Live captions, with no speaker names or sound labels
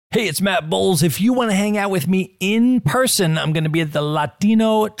Hey, it's Matt Bowles. If you want to hang out with me in person, I'm going to be at the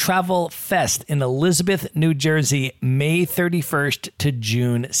Latino Travel Fest in Elizabeth, New Jersey, May 31st to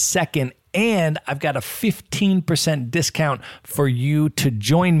June 2nd. And I've got a 15% discount for you to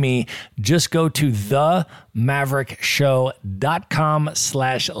join me. Just go to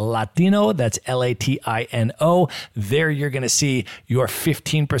themaverickshow.com/Latino. That's Latino. There you're going to see your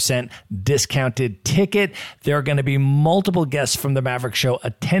 15% discounted ticket. There are going to be multiple guests from the Maverick Show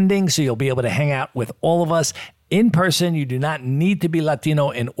attending, so you'll be able to hang out with all of us in person. You do not need to be Latino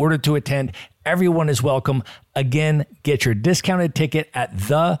in order to attend. Everyone is welcome. Again, get your discounted ticket at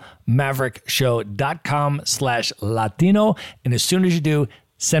themaverickshow.com/Latino. And as soon as you do,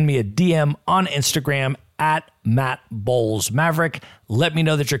 send me a DM on Instagram at Matt Bowles Maverick. Let me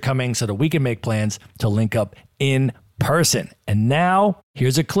know that you're coming so that we can make plans to link up in person. And now,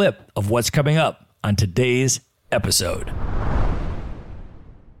 here's a clip of what's coming up on today's episode.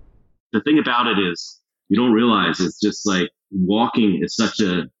 The thing about it is, you don't realize it's just like walking is such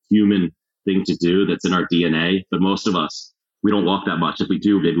a human thing to do that's in our DNA. But most of us, we don't walk that much. If we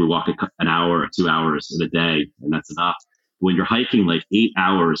do, maybe we walk an hour or 2 hours in a day, and that's enough. When you're hiking like 8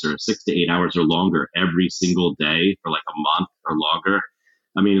 hours or 6 to 8 hours or longer every single day for like a month or longer,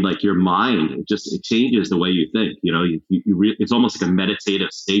 I mean, like your mind, it changes the way you think. You know, it's almost like a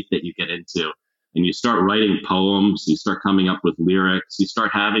meditative state that you get into. And you start writing poems, you start coming up with lyrics, you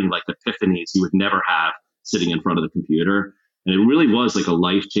start having like epiphanies you would never have sitting in front of the computer. And it really was like a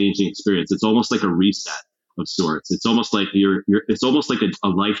life-changing experience. It's almost like a reset of sorts. It's almost like it's almost like a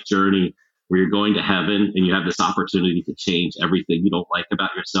life journey where you're going to heaven and you have this opportunity to change everything you don't like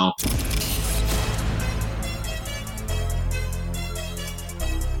about yourself.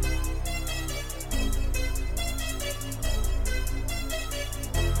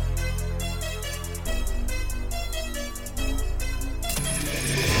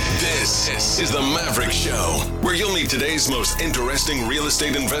 This is the Maverick Show, where you'll meet today's most interesting real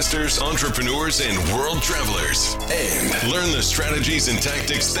estate investors, entrepreneurs, and world travelers, and learn the strategies and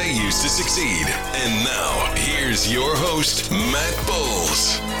tactics they use to succeed. And now, here's your host, Matt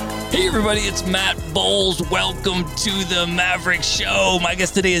Bowles. Hey everybody, it's Matt Bowles. Welcome to the Maverick Show. My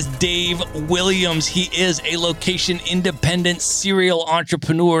guest today is Dave Williams. He is a location-independent serial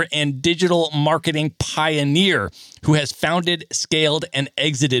entrepreneur and digital marketing pioneer who has founded, scaled, and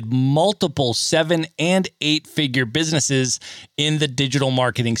exited multiple 7- and 8-figure businesses in the digital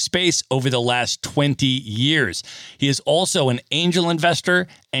marketing space over the last 20 years. He is also an angel investor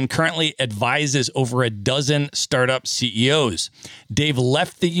and currently advises over a dozen startup CEOs. Dave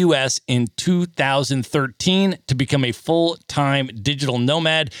left the U.S. in 2013 to become a full-time digital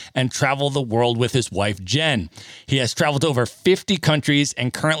nomad and travel the world with his wife, Jen. He has traveled to over 50 countries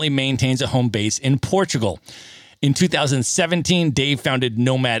and currently maintains a home base in Portugal. In 2017, Dave founded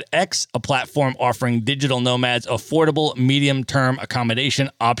Nomad X, a platform offering digital nomads affordable medium-term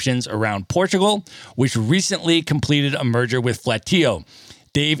accommodation options around Portugal, which recently completed a merger with Flatio.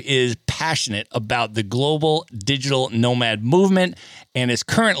 Dave is passionate about the global digital nomad movement and is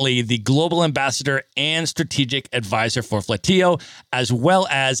currently the global ambassador and strategic advisor for Flatio, as well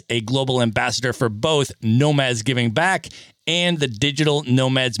as a global ambassador for both Nomads Giving Back and the Digital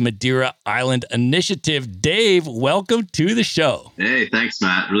Nomads Madeira Island Initiative. Dave, welcome to the show. Hey, thanks,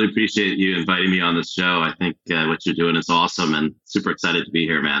 Matt. Really appreciate you inviting me on this show. I think what you're doing is awesome and super excited to be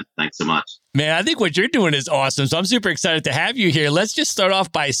here, man. Thanks so much. Man, I think what you're doing is awesome. So I'm super excited to have you here. Let's just start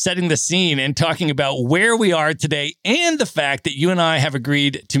off by setting the scene and talking about where we are today and the fact that you and I have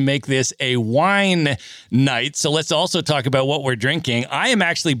agreed to make this a wine night. So let's also talk about what we're drinking. I am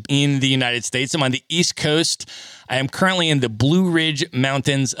actually in the United States. I'm on the East Coast. I am currently in the Blue Ridge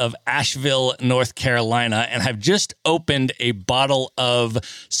Mountains of Asheville, North Carolina, and have just opened a bottle of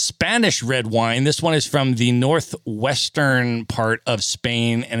Spanish red wine. This one is from the northwestern part of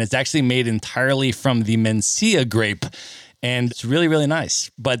Spain, and it's actually made entirely from the Mencia grape, and it's really, really nice.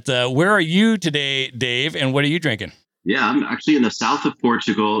 But where are you today, Dave, and what are you drinking? Yeah, I'm actually in the south of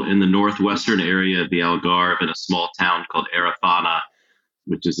Portugal, in the northwestern area of the Algarve, in a small town called Arafana,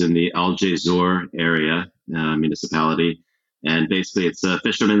 which is in the Algesur area, municipality. And basically it's a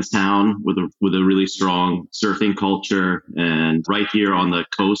fisherman's town with a really strong surfing culture, and right here on the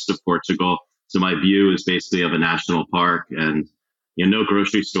coast of Portugal. So my view is basically of a national park, and no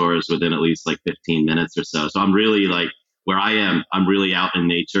grocery stores within at least like 15 minutes or so. So I'm really like where I am, I'm really out in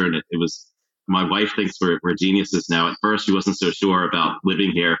nature. And it was, my wife thinks we're geniuses now. At first she wasn't so sure about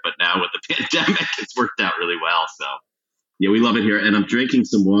living here, but now with the pandemic, it's worked out really well. So yeah, we love it here. And I'm drinking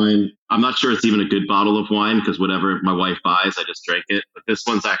some wine. I'm not sure it's even a good bottle of wine because whatever my wife buys, I just drink it. But this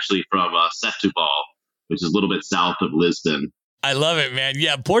one's actually from Setúbal, which is a little bit south of Lisbon. I love it, man.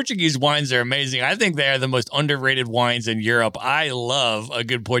 Yeah, Portuguese wines are amazing. I think they are the most underrated wines in Europe. I love a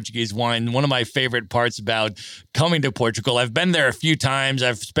good Portuguese wine. One of my favorite parts about coming to Portugal, I've been there a few times.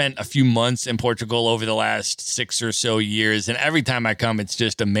 I've spent a few months in Portugal over the last 6 or so years, and every time I come, it's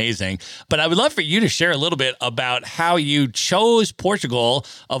just amazing. But I would love for you to share a little bit about how you chose Portugal,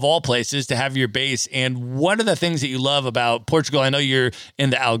 of all places, to have your base, and what are the things that you love about Portugal? I know you're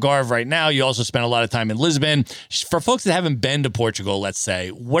in the Algarve right now. You also spent a lot of time in Lisbon. For folks that haven't been to Portugal, let's say,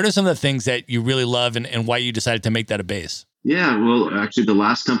 what are some of the things that you really love and why you decided to make that a base? Yeah, well, actually, the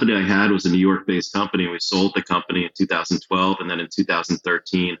last company I had was a New York-based company. We sold the company in 2012, and then in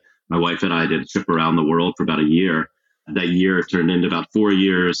 2013, my wife and I did a trip around the world for about a year. That year turned into about 4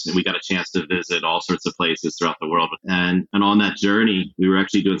 years, and we got a chance to visit all sorts of places throughout the world. And on that journey, we were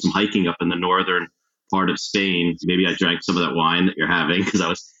actually doing some hiking up in the northern part of Spain. Maybe I drank some of that wine that you're having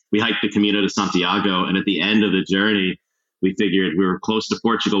because we hiked the Camino to Santiago, and at the end of the journey, we figured we were close to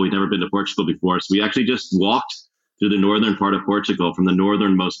Portugal. We'd never been to Portugal before. So we actually just walked through the northern part of Portugal, from the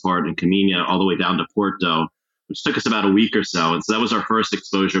northernmost part in Camino all the way down to Porto, which took us about a week or so. And so that was our first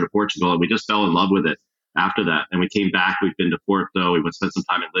exposure to Portugal. And we just fell in love with it after that. And we came back. We've been to Porto. We went spent some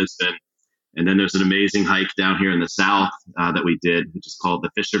time in Lisbon. And then there's an amazing hike down here in the south that we did, which is called the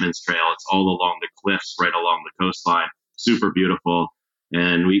Fisherman's Trail. It's all along the cliffs, right along the coastline. Super beautiful.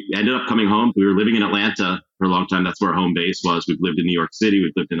 And we ended up coming home. We were living in Atlanta for a long time. That's where our home base was. We've lived in New York City.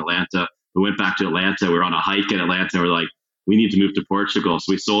 We've lived in Atlanta. We went back to Atlanta. We were on a hike in Atlanta. We're like, we need to move to Portugal.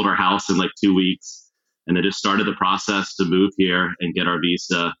 So we sold our house in like 2 weeks and then just started the process to move here and get our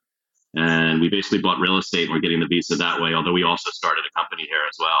visa. And we basically bought real estate and we're getting the visa that way, although we also started a company here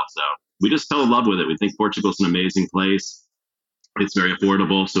as well. So we just fell in love with it. We think Portugal's an amazing place. It's very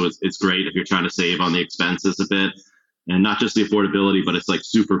affordable. So it's great if you're trying to save on the expenses a bit. And not just the affordability, but it's like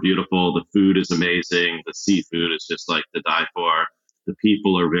super beautiful. The food is amazing. The seafood is just like to die for. The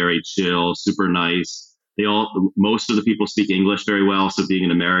people are very chill, super nice. Most of the people speak English very well. So being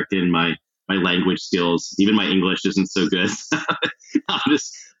an American, my language skills, even my English isn't so good.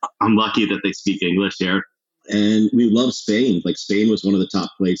 I'm lucky that they speak English here. And we love Spain. Like Spain was one of the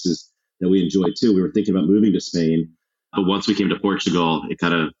top places that we enjoyed too. We were thinking about moving to Spain. But once we came to Portugal, it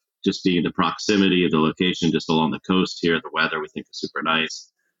kind of just being the proximity of the location just along the coast here, the weather we think is super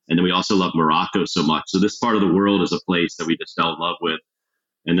nice. And then we also love Morocco so much. So this part of the world is a place that we just fell in love with.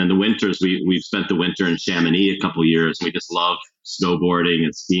 And then the winters, we've spent the winter in Chamonix a couple of years. And we just love snowboarding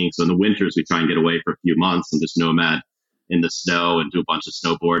and skiing. So in the winters, we try and get away for a few months and just nomad in the snow and do a bunch of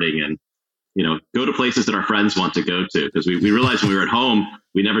snowboarding and, go to places that our friends want to go to. Because we realized when we were at home,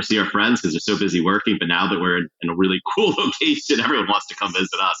 we never see our friends because they're so busy working. But now that we're in a really cool location, everyone wants to come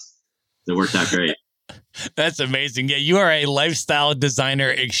visit us. So it worked out great. That's amazing. Yeah, you are a lifestyle designer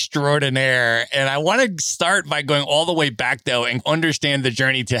extraordinaire. And I want to start by going all the way back, though, and understand the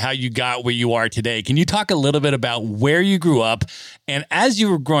journey to how you got where you are today. Can you talk a little bit about where you grew up? And as you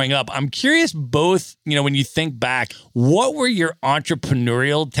were growing up, I'm curious both, when you think back, what were your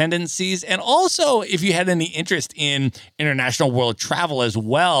entrepreneurial tendencies? And also if you had any interest in international world travel as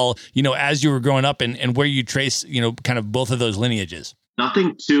well, as you were growing up and where you trace, kind of both of those lineages.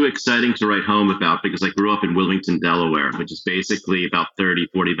 Nothing too exciting to write home about because I grew up in Wilmington, Delaware, which is basically about 30,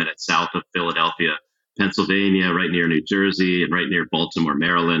 40 minutes south of Philadelphia, Pennsylvania, right near New Jersey, and right near Baltimore,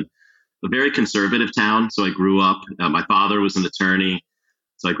 Maryland. A very conservative town. So I grew up, my father was an attorney.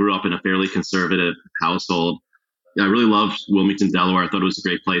 So I grew up in a fairly conservative household. I really loved Wilmington, Delaware. I thought it was a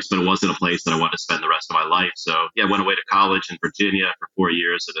great place, but it wasn't a place that I wanted to spend the rest of my life. So I went away to college in Virginia for 4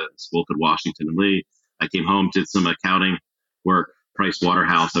 years at a school called Washington and Lee. I came home, did some accounting work. Price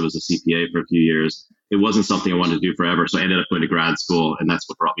Waterhouse. I was a CPA for a few years. It wasn't something I wanted to do forever. So I ended up going to grad school and that's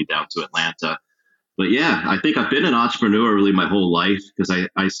what brought me down to Atlanta. But yeah, I think I've been an entrepreneur really my whole life because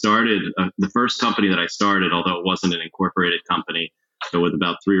I started the first company that I started, although it wasn't an incorporated company. So with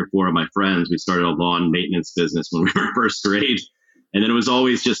about 3 or 4 of my friends, we started a lawn maintenance business when we were in first grade. And then it was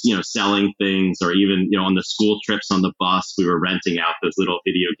always just, selling things or even, on the school trips on the bus, we were renting out those little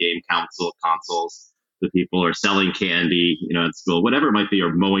video game consoles. The people are selling candy, at school, whatever it might be,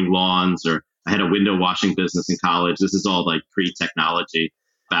 or mowing lawns, or I had a window washing business in college. This is all like pre-technology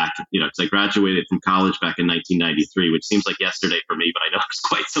back, because I graduated from college back in 1993, which seems like yesterday for me, but I know it was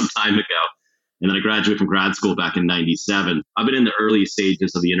quite some time ago. And then I graduated from grad school back in 97. I've been in the early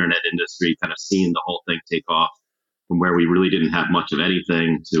stages of the internet industry, kind of seeing the whole thing take off from where we really didn't have much of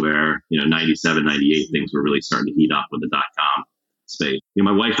anything to where, 97, 98, things were really starting to heat up with the .com space.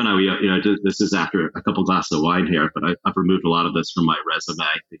 My wife and I, this is after a couple glasses of wine here, but I've removed a lot of this from my resume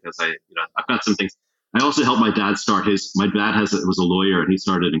because I've got some things. I also helped my dad start was a lawyer and he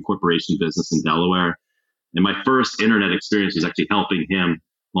started an incorporation business in Delaware. And my first internet experience was actually helping him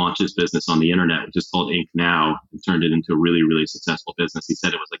launch his business on the internet, which is called Inc. Now, and turned it into a really, really successful business. He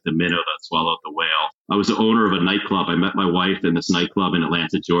said it was like the minnow that swallowed the whale. I was the owner of a nightclub. I met my wife in this nightclub in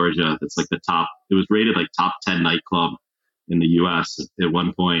Atlanta, Georgia. That's like it was rated like top 10 nightclub in the US at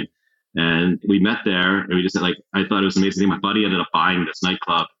one point. And we met there, and we just said, like, I thought it was an amazing thing. My buddy ended up buying this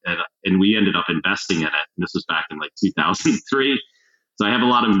nightclub, and we ended up investing in it. And this was back in like 2003. So I have a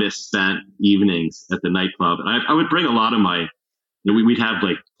lot of misspent evenings at the nightclub. And I would bring a lot of my, we'd have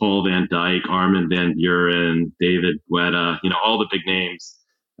like Paul Van Dyke, Armin Van Buren, David Guetta, all the big names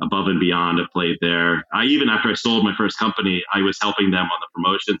above and beyond have played there. Even after I sold my first company, I was helping them on the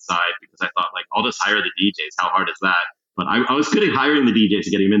promotion side because I thought, like, I'll just hire the DJs. How hard is that? But I was good at hiring the DJs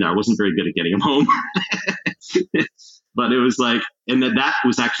to get him in there. I wasn't very good at getting him home. But it was like, and that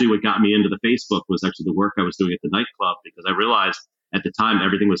was actually what got me into the Facebook, was actually the work I was doing at the nightclub, because I realized at the time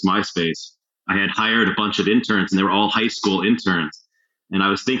everything was MySpace. I had hired a bunch of interns, and they were all high school interns. And I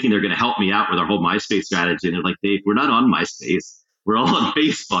was thinking they're going to help me out with our whole MySpace strategy. And they're like, Dave, we're not on MySpace. We're all on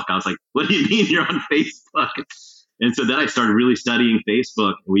Facebook. I was like, what do you mean you're on Facebook? And so then I started really studying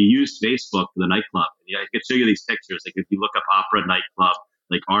Facebook. We used Facebook for the nightclub. Yeah, I could show you these pictures. Like if you look up Opera Nightclub,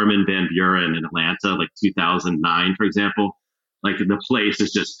 like Armin Van Buren in Atlanta, like 2009, for example, like the place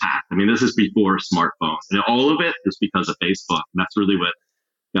is just packed. I mean, this is before smartphones, and all of it is because of Facebook. And that's really what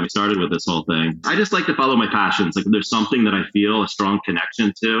got me started with this whole thing. I just like to follow my passions. Like if there's something that I feel a strong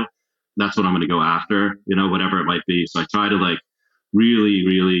connection to, that's what I'm going to go after, whatever it might be. So I try to like really,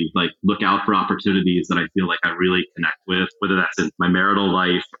 really like look out for opportunities that I feel like I really connect with, whether that's in my marital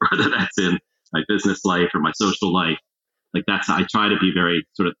life or whether that's in my business life or my social life. Like I try to be very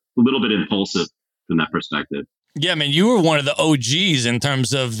sort of a little bit impulsive from that perspective. Yeah, man, you were one of the OGs in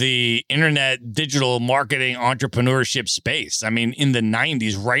terms of the internet digital marketing entrepreneurship space. I mean, in the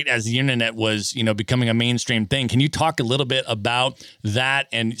 90s, right as the internet was, becoming a mainstream thing. Can you talk a little bit about that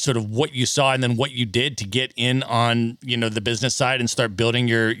and sort of what you saw and then what you did to get in on, the business side and start building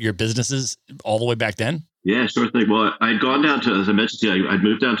your businesses all the way back then? Yeah, sure thing. Well, I'd gone down to, as I mentioned to you, I'd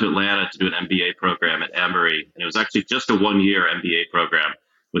moved down to Atlanta to do an MBA program at Emory. And it was actually just a 1-year MBA program,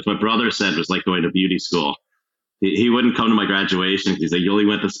 which my brother said was like going to beauty school. He wouldn't come to my graduation because he said, you only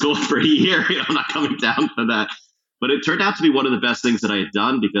went to school for a year. I'm not coming down for that. But it turned out to be one of the best things that I had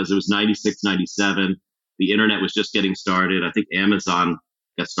done, because it was 96, 97. The internet was just getting started. I think Amazon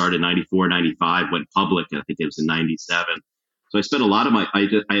got started in 94, 95, went public. I think it was in 97. So I spent a lot of I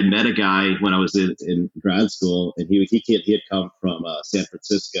had met a guy when I was in grad school, and he had come from San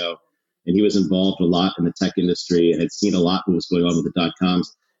Francisco, and he was involved a lot in the tech industry and had seen a lot of what was going on with the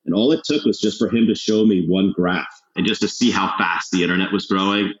 .coms. And all it took was just for him to show me one graph and just to see how fast the internet was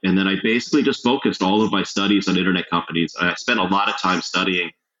growing. And then I basically just focused all of my studies on internet companies. I spent a lot of time studying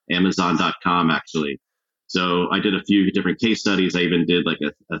Amazon.com, actually. So I did a few different case studies. I even did like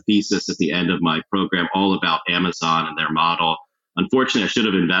a thesis at the end of my program all about Amazon and their model. Unfortunately, I should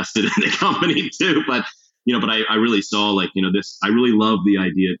have invested in the company too, but I really saw this. I really love the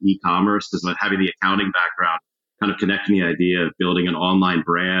idea of e-commerce, because by having the accounting background, kind of connecting the idea of building an online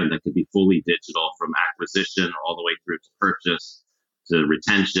brand that could be fully digital from acquisition all the way through to purchase to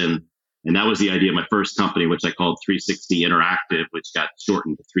retention. And that was the idea of my first company, which I called 360 Interactive, which got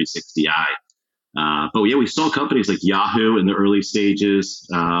shortened to 360i. But yeah, we saw companies like Yahoo in the early stages.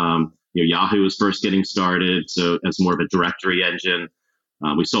 Yahoo was first getting started, so as more of a directory engine.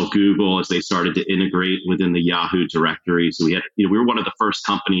 We saw Google as they started to integrate within the Yahoo directory. So we had, we were one of the first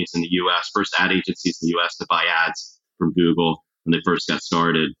companies in the U.S., first ad agencies in the U.S. to buy ads from Google when they first got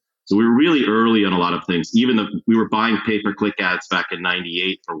started. So we were really early on a lot of things. Even though we were buying pay-per-click ads back in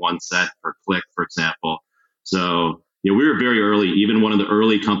 '98 for 1 cent per click, for example. So we were very early. Even one of the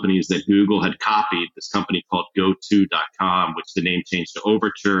early companies that Google had copied, this company called GoTo.com, which the name changed to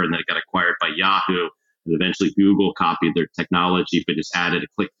Overture, and then it got acquired by Yahoo. And eventually Google copied their technology, but just added a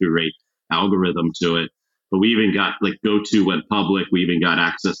click-through rate algorithm to it. But we even got, like, GoTo went public. We even got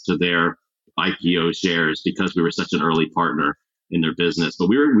access to their IPO shares because we were such an early partner in their business. But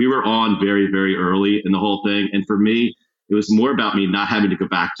we were on very, very early in the whole thing. And for me, it was more about me not having to go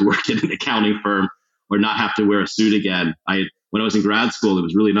back to work at an accounting firm or not have to wear a suit again. When I was in grad school, it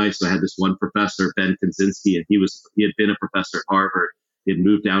was really nice. I had this one professor, Ben Kaczynski, and he had been a professor at Harvard. He had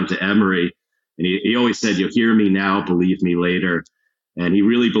moved down to Emory. And he always said, you'll hear me now, believe me later. And he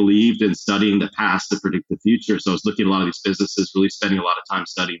really believed in studying the past to predict the future. So I was looking at a lot of these businesses, really spending a lot of time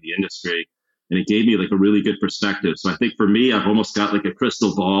studying the industry. And it gave me like a really good perspective. So I think for me, I've almost got like a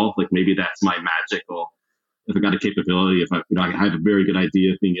crystal ball. Like maybe that's my magical, if I got a capability, if I have a very good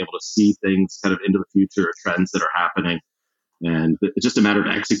idea of being able to see things kind of into the future or trends that are happening. And it's just a matter of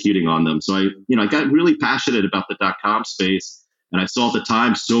executing on them. So I got really passionate about the .com space, and I saw at the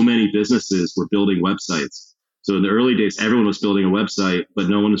time so many businesses were building websites. So in the early days, everyone was building a website, but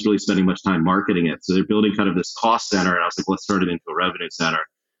no one was really spending much time marketing it. So they're building kind of this cost center, and I was like, let's turn it into a revenue center.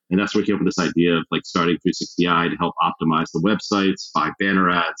 And that's where we came up with this idea of like starting 360i to help optimize the websites, buy banner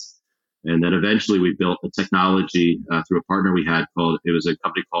ads. And then eventually we built a technology through a partner we had it was a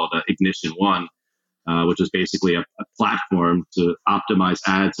company called Ignition One, which was basically a platform to optimize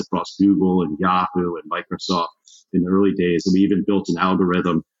ads across Google and Yahoo and Microsoft in the early days. And we even built an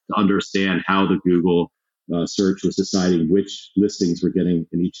algorithm to understand how the Google search was deciding which listings were getting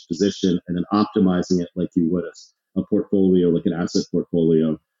in each position, and then optimizing it like you would a portfolio, like an asset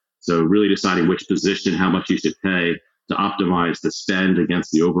portfolio. So really deciding which position, how much you should pay to optimize the spend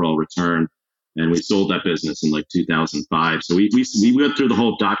against the overall return. And we sold that business in like 2005. So we went through the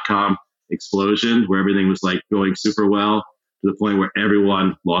whole .com explosion where everything was like going super well to the point where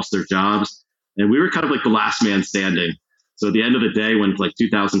everyone lost their jobs. And we were kind of like the last man standing. So at the end of the day, when like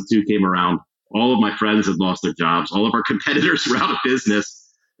 2002 came around, all of my friends had lost their jobs. All of our competitors were out of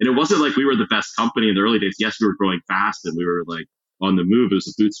business. And it wasn't like we were the best company in the early days. Yes, we were growing fast and we were like on the move. It was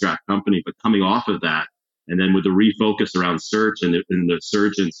a bootstrap company, but coming off of that, and then with the refocus around search and the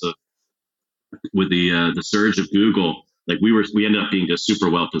surge of Google, like we ended up being just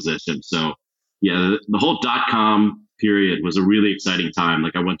super well positioned. So yeah, the whole .com period was a really exciting time.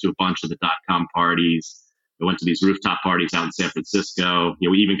 Like I went to a bunch of the .com parties. I went to these rooftop parties out in San Francisco.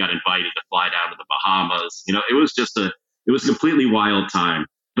 We even got invited to fly down to the Bahamas. It was just it was a completely wild time.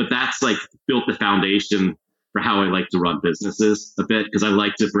 But that's like built the foundation for how I like to run businesses a bit, because I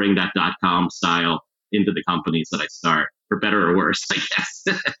like to bring that .com style into the companies that I start, for better or worse, I guess.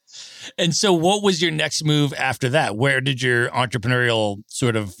 And so what was your next move after that? Where did your entrepreneurial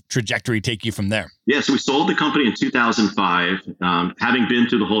sort of trajectory take you from there? Yeah, so we sold the company in 2005. Having been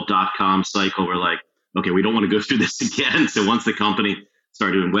through the whole .com cycle, we're like, okay, we don't want to go through this again. So once the company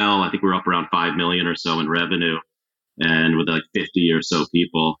started doing well, I think we're up around 5 million or so in revenue, and with like 50 or so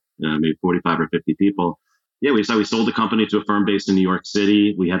people, maybe 45 or 50 people. Yeah, we sold the company to a firm based in New York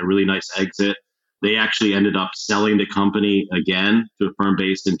City. We had a really nice exit. They actually ended up selling the company again to a firm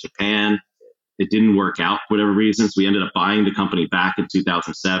based in Japan. It didn't work out for whatever reasons. We ended up buying the company back in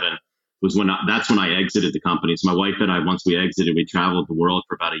 2007. That's when I exited the company. So my wife and I, once we exited, we traveled the world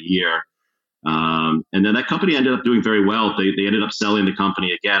for about a year. And then that company ended up doing very well. They ended up selling the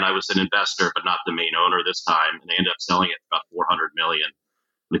company again. I was an investor, but not the main owner this time. And they ended up selling it for about 400 million.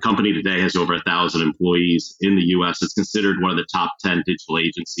 The company today has over 1,000 employees in the U.S. It's considered one of the top 10 digital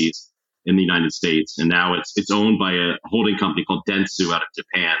agencies in the United States. And now it's owned by a holding company called Dentsu out of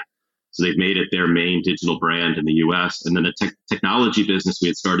Japan. So they've made it their main digital brand in the U.S. And then the technology business we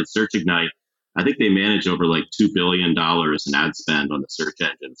had started, Search Ignite, I think they manage over like $2 billion in ad spend on the search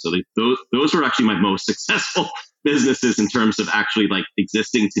engine. So those were actually my most successful businesses in terms of actually like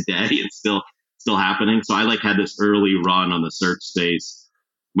existing today and still happening. So I like had this early run on the search space.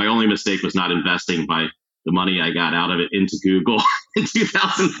 My only mistake was not investing by the money I got out of it into Google in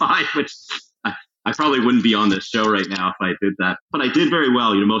 2005, which I probably wouldn't be on this show right now if I did that. But I did very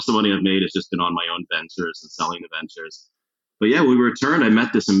well. Most of the money I've made has just been on my own ventures and selling the ventures. But yeah, when we returned, I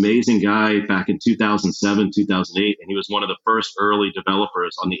met this amazing guy back in 2007, 2008, and he was one of the first early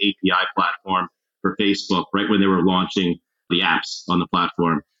developers on the API platform for Facebook, right when they were launching the apps on the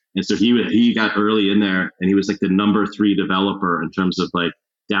platform. And so he got early in there, and he was like the number 3 developer in terms of like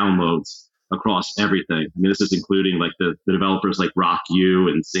downloads across everything. I mean, this is including like the developers like RockU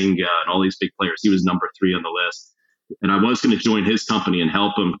and Zynga and all these big players. He was number 3 on the list. And I was going to join his company and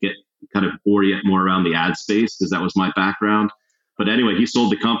help him get kind of orient more around the ad space, because that was my background. But anyway, he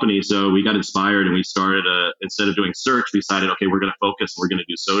sold the company. So we got inspired and we started, instead of doing search, we decided, okay, we're going to focus, we're going to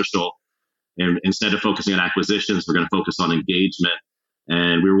do social. And instead of focusing on acquisitions, we're going to focus on engagement.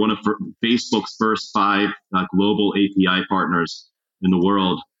 And we were one of Facebook's first 5 global API partners in the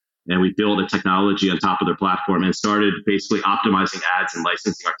world. And we built a technology on top of their platform and started basically optimizing ads and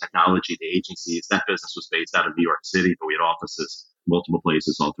licensing our technology to agencies. That business was based out of New York City, but we had offices multiple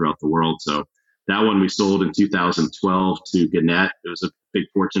places all throughout the world. So that one we sold in 2012 to Gannett. It was a big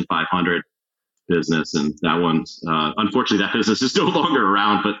Fortune 500 business. And that one, unfortunately, that business is no longer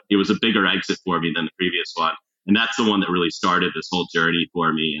around, but it was a bigger exit for me than the previous one. And that's the one that really started this whole journey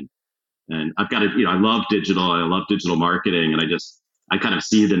for me. And I've got I love digital. I love digital marketing. And I kind of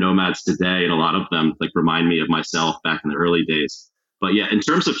see the nomads today, and a lot of them like remind me of myself back in the early days. But yeah, in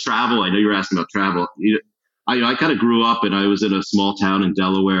terms of travel, I know you were asking about travel. I kind of grew up and I was in a small town in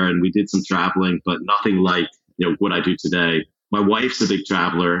Delaware, and we did some traveling, but nothing like what I do today. My wife's a big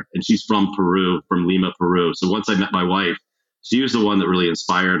traveler, and she's from Peru, from Lima, Peru. So once I met my wife, she was the one that really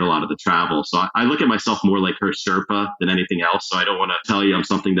inspired a lot of the travel. So I look at myself more like her Sherpa than anything else. So I don't want to tell you I'm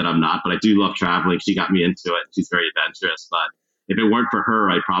something that I'm not, but I do love traveling. She got me into it. She's very adventurous. But if it weren't for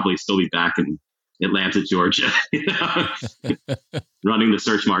her, I'd probably still be back in Atlanta, Georgia, running the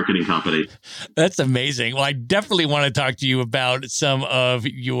search marketing company. That's amazing. Well, I definitely want to talk to you about some of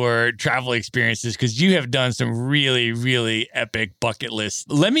your travel experiences because you have done some really, really epic bucket lists.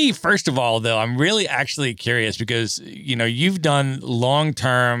 Let me, first of all, though, I'm really actually curious because, you've done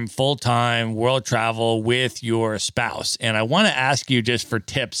long-term, full-time world travel with your spouse. And I want to ask you just for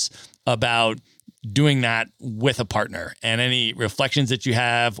tips about doing that with a partner and any reflections that you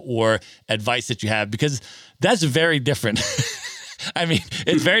have or advice that you have, because that's very different. I mean,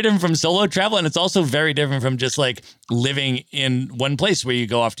 it's very different from solo travel, and it's also very different from just like living in one place where you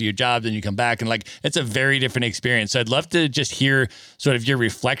go off to your job and you come back, and like it's a very different experience. So I'd love to just hear sort of your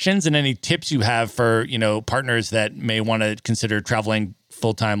reflections and any tips you have for, partners that may want to consider traveling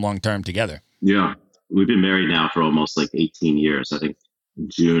full-time, long-term together. Yeah. We've been married now for almost like 18 years. I think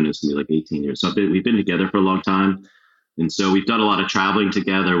June is gonna be like 18 years. So we've been together for a long time. And so we've done a lot of traveling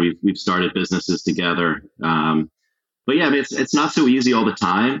together. We've started businesses together. But yeah, I mean, it's not so easy all the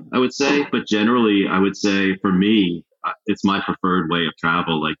time, I would say. But generally, I would say for me, it's my preferred way of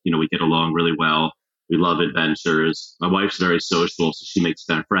travel. Like, we get along really well. We love adventures. My wife's very social, so she makes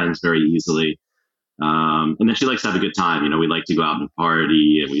friends very easily. And then she likes to have a good time. We like to go out and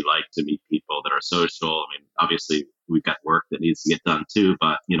party, and we like to meet people that are social. I mean, obviously we've got work that needs to get done too,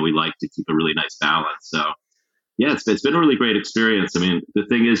 but we like to keep a really nice balance. So yeah, it's been a really great experience. I mean, the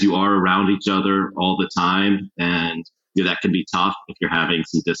thing is, you are around each other all the time, and that can be tough if you're having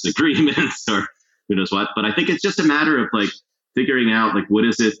some disagreements or who knows what. But I think it's just a matter of like figuring out like what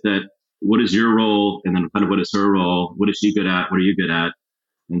is your role, and then kind of what is her role, what is she good at, what are you good at.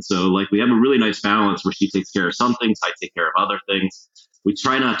 And so like we have a really nice balance where she takes care of some things, I take care of other things. We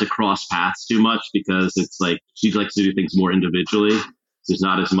try not to cross paths too much because it's like she likes to do things more individually. So there's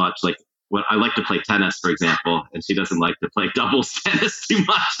not as much like what I like to play tennis, for example, and she doesn't like to play doubles tennis too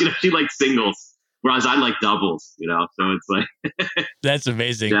much. She likes singles, whereas I like doubles, so it's like. That's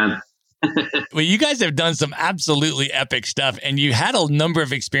amazing. Yeah. Well, you guys have done some absolutely epic stuff, and you had a number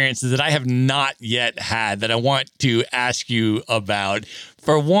of experiences that I have not yet had that I want to ask you about.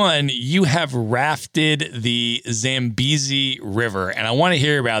 For one, you have rafted the Zambezi River, and I want to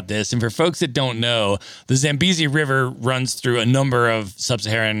hear about this. And for folks that don't know, the Zambezi River runs through a number of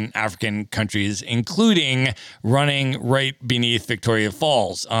sub-Saharan African countries, including running right beneath Victoria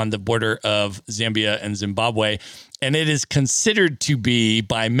Falls on the border of Zambia and Zimbabwe. And it is considered to be,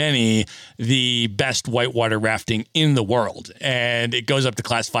 by many, the best whitewater rafting in the world. And it goes up to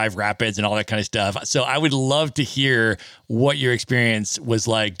Class 5 rapids and all that kind of stuff. So I would love to hear what your experience was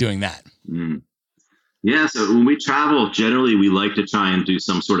like doing that. Mm. Yeah, so when we travel, generally we like to try and do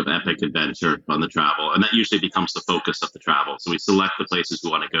some sort of epic adventure on the travel. And that usually becomes the focus of the travel. So we select the places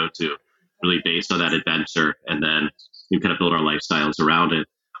we want to go to, really based on that adventure. And then we kind of build our lifestyles around it.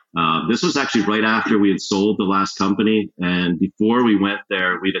 This was actually right after we had sold the last company. And before we went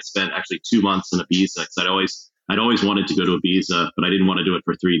there, we'd have spent actually 2 months in Ibiza. Because I'd always wanted to go to Ibiza, but I didn't want to do it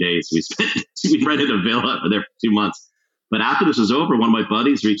for 3 days. We rented a villa there for 2 months. But after this was over, one of my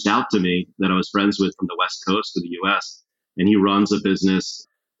buddies reached out to me that I was friends with from the West Coast of the US. And he runs a business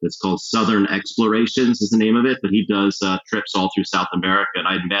that's called Southern Explorations is the name of it. But he does trips all through South America. And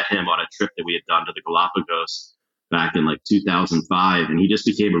I'd met him on a trip that we had done to the Galapagos back in like 2005. And he just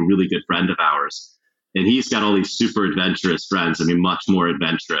became a really good friend of ours. And he's got all these super adventurous friends. I mean, much more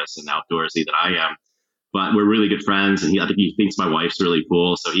adventurous and outdoorsy than I am. But we're really good friends. And I think he thinks my wife's really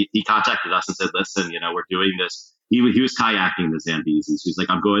cool. So he contacted us and said, listen, we're doing this. He was kayaking the Zambezi. So he's like,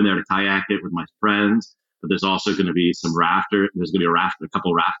 I'm going there to kayak it with my friends. But there's also going to be some rafter. There's going to be a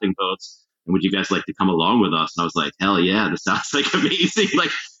couple rafting boats. And would you guys like to come along with us? And I was like, hell yeah, this sounds like amazing.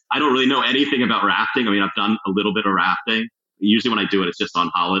 Like, I don't really know anything about rafting. I mean, I've done a little bit of rafting. Usually when I do it, it's just on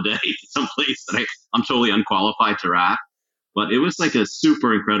holiday someplace that I'm totally unqualified to raft. But it was like a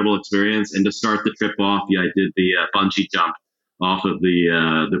super incredible experience. And to start the trip off, I did the bungee jump off of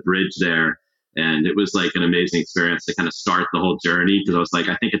the bridge there. And it was like an amazing experience to kind of start the whole journey. Because I was like,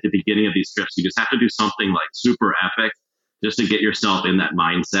 I think at the beginning of these trips, you just have to do something like super epic just to get yourself in that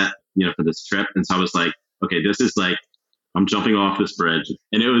mindset, for this trip. And so I was like, okay, this is like, I'm jumping off this bridge.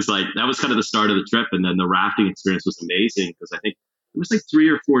 And it was like, that was kind of the start of the trip. And then the rafting experience was amazing because I think it was like 3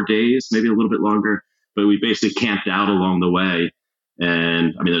 or 4 days, maybe a little bit longer. But we basically camped out along the way.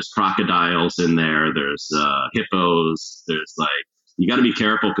 And I mean, there's crocodiles in there. There's hippos. There's like, you got to be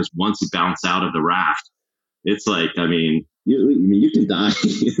careful because once you bounce out of the raft, it's like, I mean, you can die.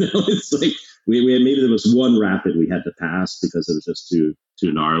 It's like we had maybe there was one rapid we had to pass because it was just too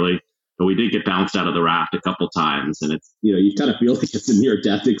gnarly. But we did get bounced out of the raft a couple times, and it's you kind of feel like it's a near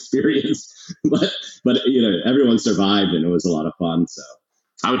death experience. but everyone survived, and it was a lot of fun. So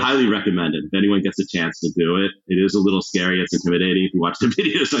I would highly recommend it if anyone gets a chance to do it. It is a little scary, it's intimidating if you watch the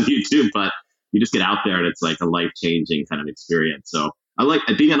videos on YouTube, but you just get out there and it's like a life-changing kind of experience. So I like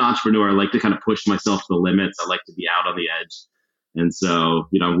being an entrepreneur. I like to kind of push myself to the limits. I like to be out on the edge. And so,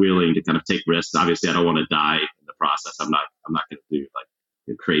 I'm willing to kind of take risks. Obviously, I don't want to die in the process. I'm not going to do like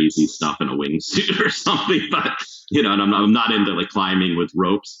crazy stuff in a wingsuit or something, but, and I'm not into like climbing with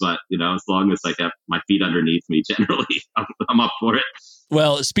ropes, but, as long as I have my feet underneath me, generally, I'm up for it.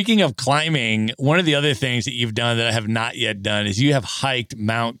 Well, speaking of climbing, one of the other things that you've done that I have not yet done is you have hiked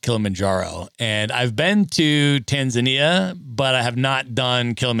Mount Kilimanjaro. And I've been to Tanzania, but I have not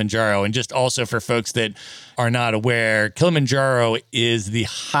done Kilimanjaro. And just also for folks that are not aware, Kilimanjaro is the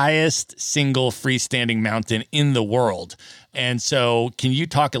highest single freestanding mountain in the world. And so can you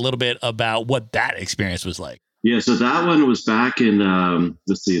talk a little bit about what that experience was like? Yeah, so that one was back in,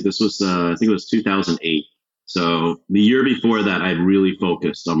 this was, I think it was 2008. So the year before that, I'd really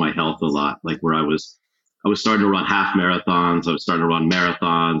focused on my health a lot, like where I was starting to run half marathons. I was starting to run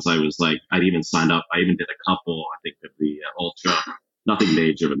marathons. I'd even signed up. I even did a couple, I think, of the ultra, nothing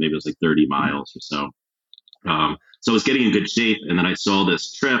major, but maybe it was like 30 miles or so. So I was getting in good shape. And then I saw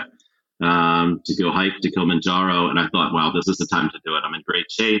this trip to go hike to Kilimanjaro. And I thought, wow, this is the time to do it. I'm in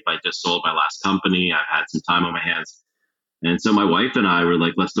great shape. I just sold my last company. I've had some time on my hands. And so my wife and I were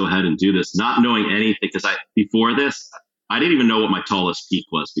like, let's go ahead and do this, not knowing anything. Because before this, I didn't even know what my tallest peak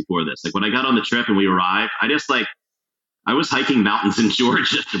was before this. Like when I got on the trip and we arrived, I was hiking mountains in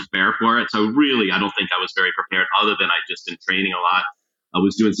Georgia to prepare for it. So really, I don't think I was very prepared other than I just been training a lot. I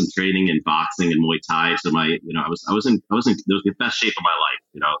was doing some training in boxing and Muay Thai. So I was in the best shape of my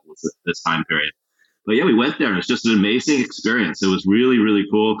life, this time period. But yeah, we went there and it's just an amazing experience. It was really, really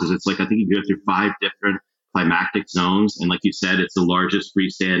cool because it's like, I think you go through 5 different climactic zones. And like you said, it's the largest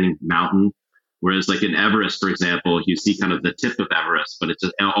freestanding mountain. Whereas like in Everest, for example, you see kind of the tip of Everest, but it's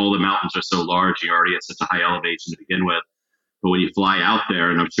just, all the mountains are so large. You're already at such a high elevation to begin with. But when you fly out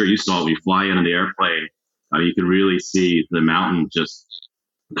there, and I'm sure you saw it, when you fly in the airplane, you can really see the mountain just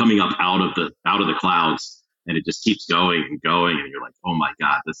coming up out of the clouds, and it just keeps going and going. And you're like, oh my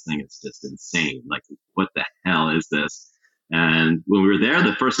God, this thing is just insane. Like, what the hell is this? And when we were there,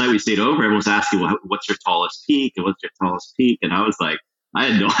 the first night we stayed over, everyone was asking, well, what's your tallest peak? And what's your tallest peak? And I was like, I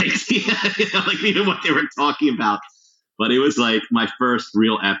had no idea, like even what they were talking about. But it was like my first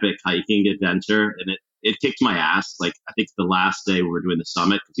real epic hiking adventure. And it kicked my ass. Like, I think the last day we were doing the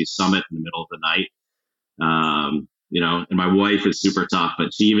summit, because you summit in the middle of the night, and my wife is super tough,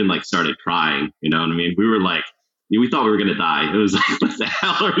 but she even like started crying, you know what I mean? We were like, we thought we were going to die. It was like, what the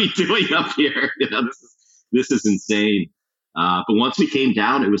hell are we doing up here? This is insane. But once we came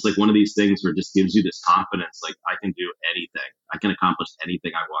down, it was like one of these things where it just gives you this confidence. Like, I can do anything. I can accomplish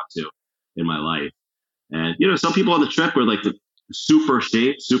anything I want to in my life. And, some people on the trip were like the super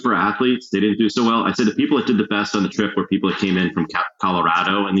shape, super athletes. They didn't do so well. I said the people that did the best on the trip were people that came in from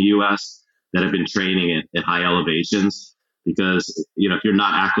Colorado in the U.S. that have been training at high elevations. Because, if you're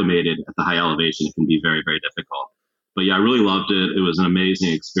not acclimated at the high elevation, it can be very, very difficult. But yeah, I really loved it. It was an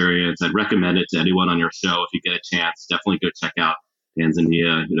amazing experience. I'd recommend it to anyone on your show. If you get a chance, definitely go check out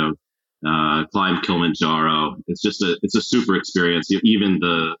Tanzania, climb Kilimanjaro. It's a super experience. Even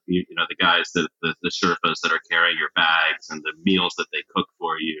the guys, the Sherpas that are carrying your bags and the meals that they cook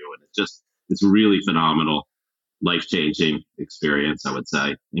for you. And it's really phenomenal, life-changing experience, I would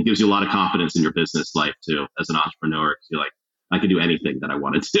say. It gives you a lot of confidence in your business life too, as an entrepreneur. You're like, I can do anything that I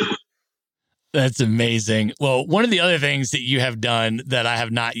want to do. That's amazing. Well, one of the other things that you have done that I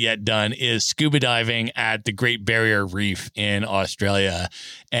have not yet done is scuba diving at the Great Barrier Reef in Australia.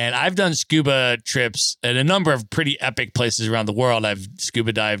 And I've done scuba trips at a number of pretty epic places around the world. I've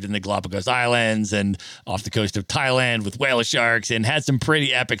scuba dived in the Galapagos Islands and off the coast of Thailand with whale sharks and had some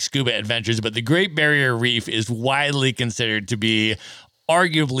pretty epic scuba adventures. But the Great Barrier Reef is widely considered to be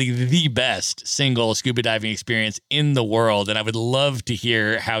arguably the best single scuba diving experience in the world. And I would love to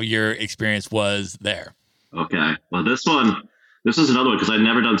hear how your experience was there. Okay. Well, this is another one because I'd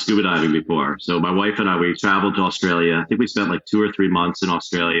never done scuba diving before. So my wife and I, we traveled to Australia. I think we spent like 2 or 3 months in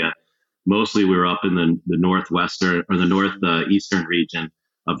Australia. Mostly we were up in the northwestern or the northeastern region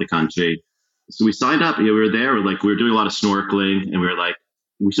of the country. So we signed up. We were there. We were doing a lot of snorkeling and we were like,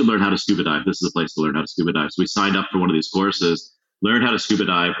 we should learn how to scuba dive. This is a place to learn how to scuba dive. So we signed up for one of these courses, learned how to scuba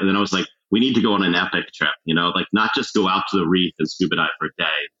dive. And then I was like, we need to go on an epic trip, not just go out to the reef and scuba dive for a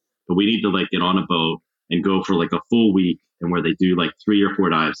day, but we need to get on a boat and go for a full week and where they do like 3 or 4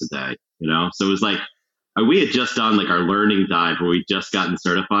 dives a day, So it was like, we had just done like our learning dive where we just gotten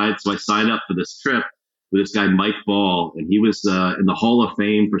certified. So I signed up for this trip with this guy, Mike Ball, and he was in the Hall of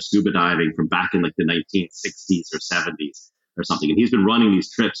Fame for scuba diving from back in like the 1960s or 70s or something. And he's been running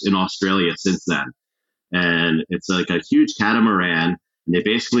these trips in Australia since then. And it's like a huge catamaran. And they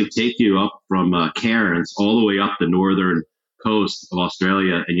basically take you up from Cairns all the way up the northern coast of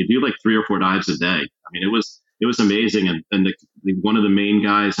Australia. And you do like 3 or 4 dives a day. I mean, it was amazing. And one of the main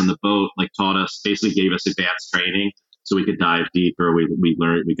guys on the boat like taught us, basically gave us advanced training so we could dive deeper. We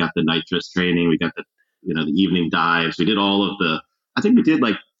learned, we got the nitrous training. We got the evening dives. We did I think we did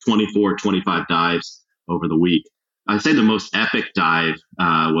like 24, 25 dives over the week. I'd say the most epic dive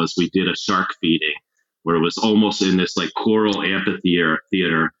was we did a shark feeding where it was almost in this like coral amphitheater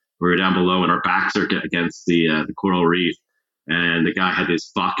where we're down below and our backs are against the coral reef. And the guy had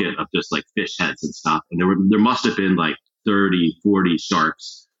this bucket of just like fish heads and stuff. And there must have been like 30, 40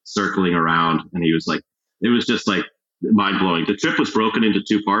 sharks circling around. And he was like, it was just like mind blowing. The trip was broken into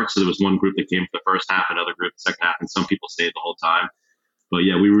 2 parts. So there was one group that came for the first half, another group the second half, and some people stayed the whole time. But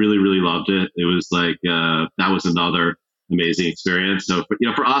yeah, we really, really loved it. It was like, that was another amazing experience. So,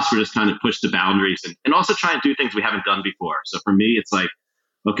 for us, we're just kind of push the boundaries and also try and do things we haven't done before. So for me, it's like,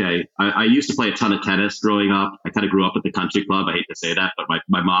 okay, I used to play a ton of tennis growing up. I kind of grew up at the country club. I hate to say that, but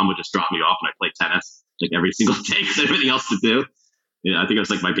my mom would just drop me off and I played tennis like every single day because I had everything else to do. I think I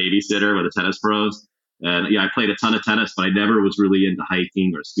was like my babysitter with the tennis pros. And yeah, I played a ton of tennis, but I never was really into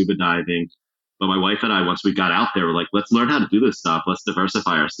hiking or scuba diving. But my wife and I, once we got out there, we're like, let's learn how to do this stuff. Let's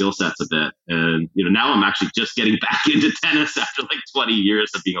diversify our skill sets a bit. And, now I'm actually just getting back into tennis after like 20 years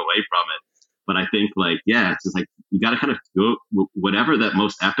of being away from it. But I think like, yeah, it's just like, you got to kind of go whatever that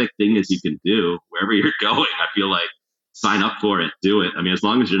most epic thing is you can do, wherever you're going. I feel like sign up for it, do it. I mean, as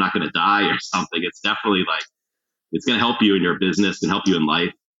long as you're not going to die or something, it's definitely like, it's going to help you in your business and help you in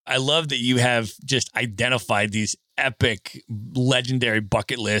life. I love that you have just identified these epic, legendary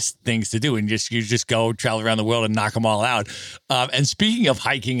bucket list things to do, and you just go travel around the world and knock them all out. And speaking of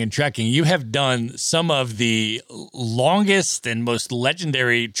hiking and trekking, you have done some of the longest and most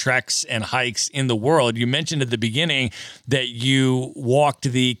legendary treks and hikes in the world. You mentioned at the beginning that you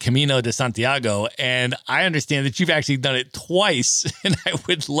walked the Camino de Santiago, and I understand that you've actually done it twice. And I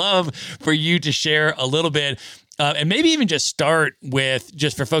would love for you to share a little bit. And maybe even just start with,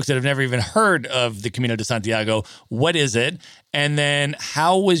 just for folks that have never even heard of the Camino de Santiago, what is it? And then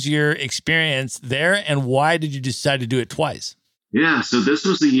how was your experience there, and why did you decide to do it twice? Yeah, so this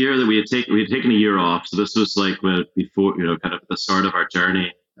was the year that we had taken a year off. So this was like before, kind of the start of our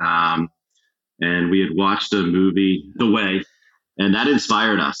journey. And we had watched a movie, The Way, and that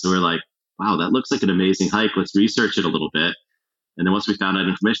inspired us. So we're like, wow, that looks like an amazing hike. Let's research it a little bit. And then once we found that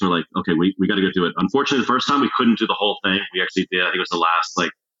information, we're like, okay, we got to go do it. Unfortunately, the first time we couldn't do the whole thing. We actually did, I think it was the last like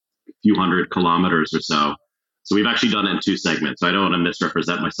few hundred kilometers or so. So we've actually done it in 2 segments. So I don't want to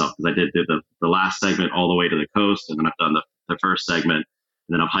misrepresent myself, because I did the last segment all the way to the coast, and then I've done the first segment, and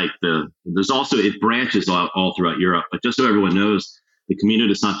then I've hiked there's also, it branches all throughout Europe. But just so everyone knows, the Camino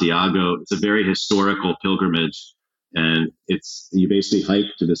de Santiago, it's a very historical pilgrimage. And you basically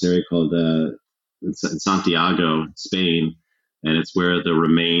hike to this area called in Santiago, Spain. And it's where the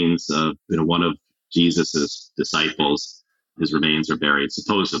remains of one of Jesus's disciples, his remains are buried.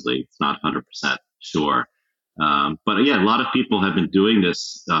 Supposedly, it's not 100% sure. But yeah, a lot of people have been doing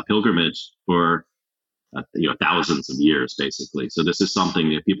this pilgrimage for thousands of years, basically. So this is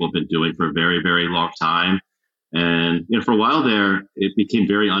something that people have been doing for a very, very long time. And for a while there, it became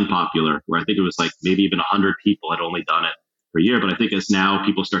very unpopular, where I think it was like maybe even 100 people had only done it per year. But I think as now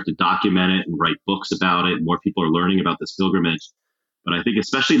people start to document it and write books about it, more people are learning about this pilgrimage. But I think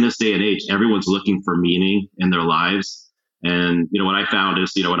especially in this day and age, everyone's looking for meaning in their lives. And, what I found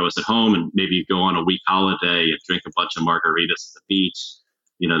is, when I was at home and maybe you go on a week holiday and drink a bunch of margaritas at the beach,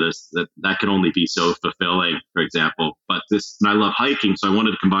 that can only be so fulfilling, for example. But and I love hiking, so I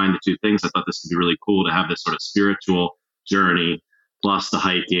wanted to combine the 2 things. I thought this could be really cool to have this sort of spiritual journey plus the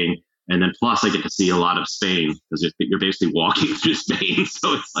hiking. And then plus I get to see a lot of Spain, because you're basically walking through Spain.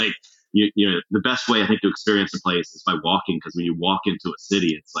 So it's like, the best way I think to experience a place is by walking, because when you walk into a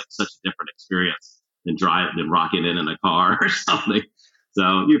city, it's like such a different experience than rocking in a car or something.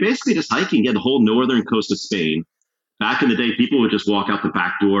 So you're basically just hiking the whole northern coast of Spain. Back in the day, people would just walk out the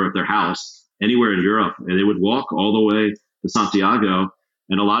back door of their house anywhere in Europe, and they would walk all the way to Santiago.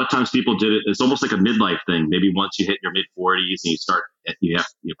 And a lot of times people did it. It's almost like a midlife thing. Maybe once you hit your mid 40s and you have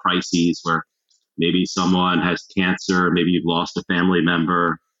your crises where maybe someone has cancer, maybe you've lost a family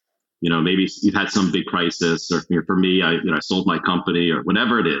member, maybe you've had some big crisis, or for me, I sold my company or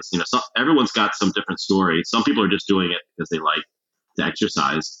whatever it is. So everyone's got some different story. Some people are just doing it because they like to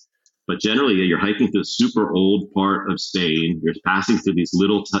exercise. But generally, you're hiking through a super old part of Spain. You're passing through these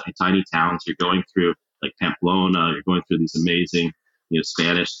little tiny towns. You're going through like Pamplona. You're going through these amazing,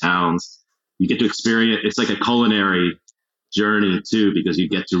 Spanish towns. You get to experience, it's like a culinary journey too, because you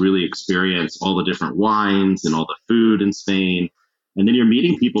get to really experience all the different wines and all the food in Spain. And then you're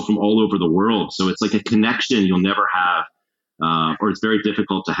meeting people from all over the world. So it's like a connection you'll never have, or it's very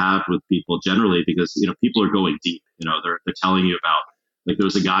difficult to have with people generally, because, people are going deep. They're telling you about, like, there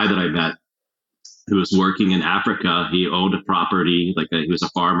was a guy that I met who was working in Africa. He owned a property, he was a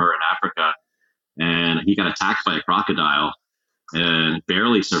farmer in Africa, and he got attacked by a crocodile and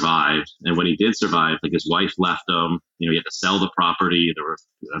barely survived. And when he did survive, his wife left him. He had to sell the property.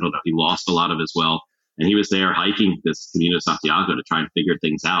 He lost a lot of his wealth. And he was there hiking this Camino Santiago to try and figure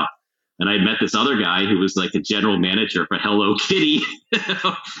things out. And I met this other guy who was like a general manager for Hello Kitty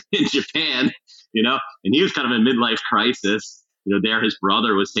in Japan, and he was kind of in a midlife crisis. There his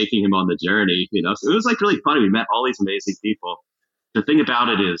brother was taking him on the journey, so it was really funny. We met all these amazing people. The thing about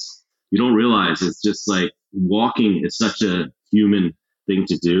it is, you don't realize it's just like walking is such a human thing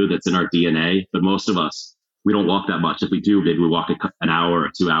to do that's in our DNA. But most of us, we don't walk that much. If we do, maybe we walk an hour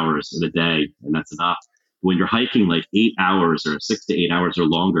or 2 hours in a day, and that's enough. When you're hiking like 8 hours or 6 to 8 hours or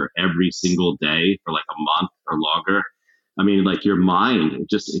longer every single day for like a month or longer, I mean, your mind,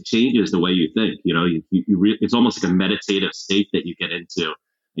 it changes the way you think. It's almost like a meditative state that you get into,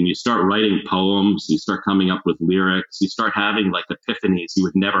 and you start writing poems. You start coming up with lyrics. You start having like epiphanies you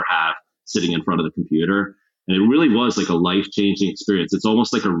would never have sitting in front of the computer. And it really was like a life-changing experience. It's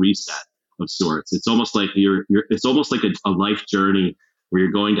almost like a reset of sorts. It's almost like it's almost like a life journey where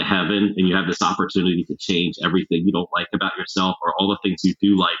you're going to heaven, and you have this opportunity to change everything you don't like about yourself, or all the things you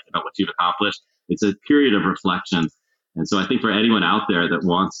do like about what you've accomplished. It's a period of reflection. And so I think for anyone out there that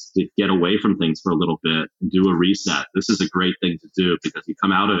wants to get away from things for a little bit and do a reset, this is a great thing to do, because you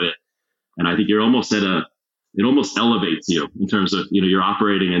come out of it, and I think you're almost it almost elevates you in terms of, you're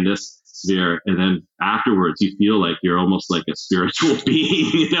operating in this sphere, and then afterwards you feel like you're almost like a spiritual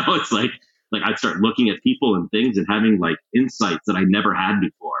being. It's like I'd start looking at people and things and having like insights that I never had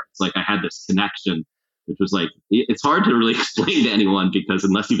before. It's like I had this connection, which was like, it's hard to really explain to anyone, because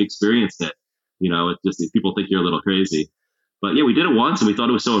unless you've experienced it, people think you're a little crazy. But yeah, we did it once and we thought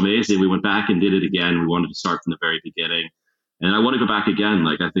it was so amazing. We went back and did it again. We wanted to start from the very beginning. And I want to go back again.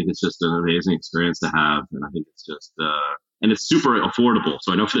 I think it's just an amazing experience to have. And I think it's just, and it's super affordable.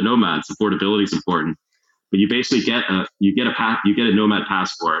 So I know for the nomads, affordability is important. But you basically get a nomad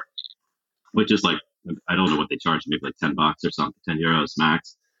passport, which is like, I don't know what they charge, maybe like $10 or something, 10 euros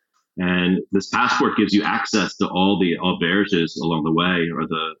max. And this passport gives you access to all the auberges along the way, or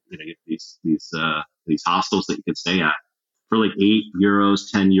these hostels that you can stay at for like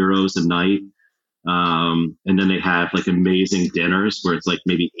 €8, 10 euros a night. And then they have like amazing dinners where it's like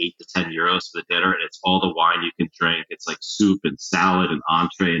maybe 8 to 10 euros for the dinner, and it's all the wine you can drink. It's like soup and salad and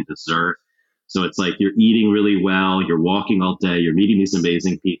entree and dessert. So it's like you're eating really well, you're walking all day, you're meeting these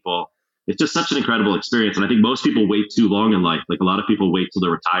amazing people. It's just such an incredible experience. And I think most people wait too long in life. Like a lot of people wait till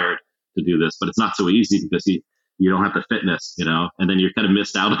they're retired to do this, but it's not so easy, because you don't have the fitness, and then you're kind of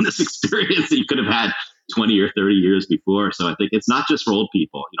missed out on this experience that you could have had 20 or 30 years before. So I think it's not just for old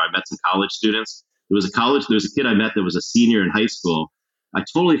people. I met some college students. There was a kid I met that was a senior in high school. I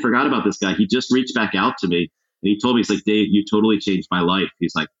totally forgot about this guy. He just reached back out to me, and he told me, he's like, "Dave, you totally changed my life."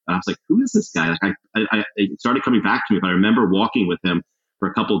 He's like, and I was like, "Who is this guy?" It started coming back to me, but I remember walking with him for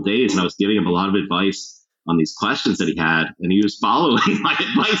a couple of days, and I was giving him a lot of advice on these questions that he had, and he was following my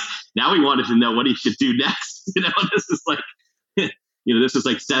advice. Now he wanted to know what he should do next. This is like, this was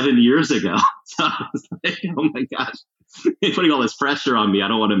like 7 years ago. So I was like, oh my gosh, you're putting all this pressure on me. I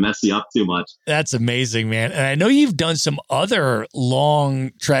don't want to mess you up too much. That's amazing, man. And I know you've done some other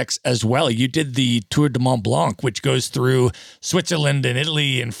long treks as well. You did the Tour de Mont Blanc, which goes through Switzerland and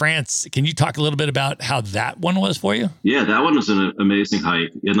Italy and France. Can you talk a little bit about how that one was for you? Yeah, that one was an amazing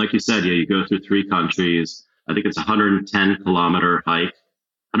hike. And like you said, you go through 3 countries. I think it's a 110-kilometer hike,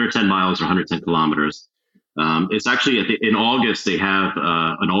 110 miles or 110 kilometers. It's actually, in August, they have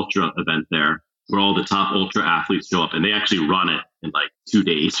an ultra event there where all the top ultra athletes show up, and they actually run it in like 2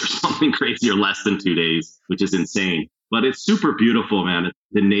 days or something crazy, or less than 2 days, which is insane. But it's super beautiful, man.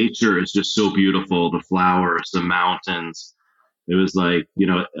 The nature is just so beautiful. The flowers, the mountains. It was like,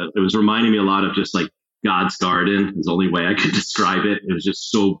 it was reminding me a lot of just like God's garden is the only way I could describe it. It was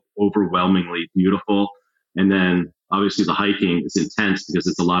just so overwhelmingly beautiful. And then obviously the hiking is intense because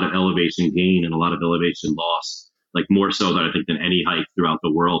it's a lot of elevation gain and a lot of elevation loss. like more so than I think than any hike throughout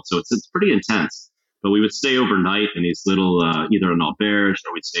the world. So it's pretty intense. But we would stay overnight in these little, either in auberge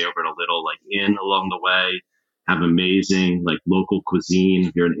or we'd stay over at a little like inn along the way, have amazing like local cuisine.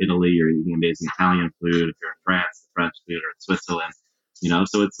 If you're in Italy, you're eating amazing Italian food. If you're in France, the French food, or in Switzerland,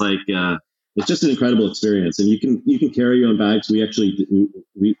 so it's like, it's just an incredible experience. And you can carry your own bags. We actually,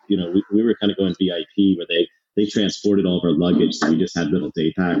 we were kind of going VIP where they transported all of our luggage. So we just had little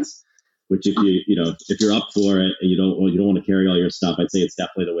day packs, which if you're up for it and you don't want to carry all your stuff, I'd say it's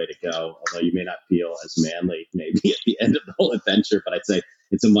definitely the way to go. Although you may not feel as manly maybe at the end of the whole adventure, but I'd say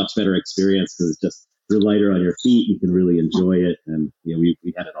it's a much better experience because it's just, you're lighter on your feet. You can really enjoy it. And we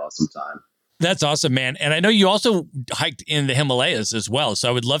had an awesome time. That's awesome, man. And I know you also hiked in the Himalayas as well. So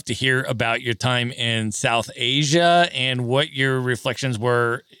I would love to hear about your time in South Asia and what your reflections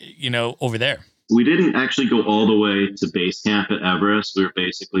were, over there. We didn't actually go all the way to base camp at Everest. We were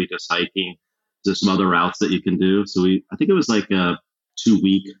basically just hiking to some other routes that you can do. So I think it was like a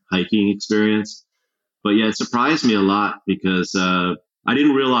 2-week hiking experience. But yeah, it surprised me a lot because I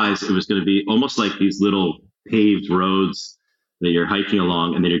didn't realize it was going to be almost like these little paved roads that you're hiking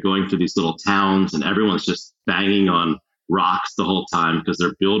along, and then you're going through these little towns, and everyone's just banging on rocks the whole time because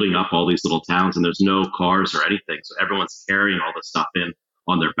they're building up all these little towns, and there's no cars or anything. So everyone's carrying all this stuff in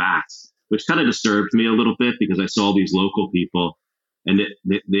on their backs, which kind of disturbed me a little bit because I saw these local people, and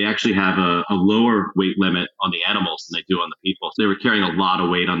they actually have a lower weight limit on the animals than they do on the people. So they were carrying a lot of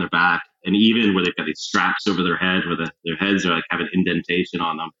weight on their back, and even where they've got these straps over their head where their heads are like have an indentation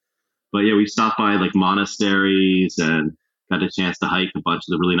on them. But yeah, we stopped by like monasteries and got a chance to hike a bunch of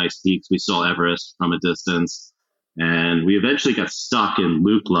the really nice peaks. We saw Everest from a distance, and we eventually got stuck in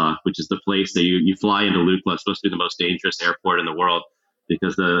Lukla, which is the place that you fly into Lukla. It's supposed to be the most dangerous airport in the world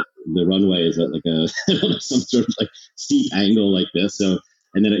because the runway is at like some sort of like steep angle like this. So,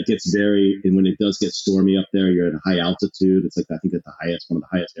 and then it gets and when it does get stormy up there, you're at a high altitude. It's like, I think it's one of the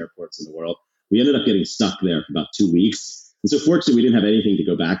highest airports in the world. We ended up getting stuck there for about 2 weeks. And so fortunately we didn't have anything to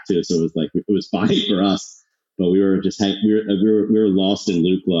go back to. So it was fine for us. But we were just we were lost in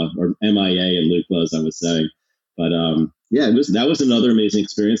Lukla, or MIA in Lukla, as I was saying. But that was another amazing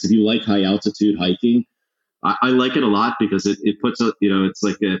experience. If you like high altitude hiking, I like it a lot because it puts it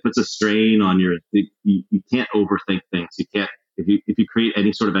puts a strain on you can't overthink things. You can't if you create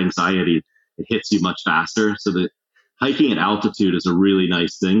any sort of anxiety, it hits you much faster. So that hiking at altitude is a really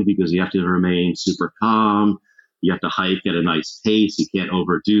nice thing because you have to remain super calm. You have to hike at a nice pace. You can't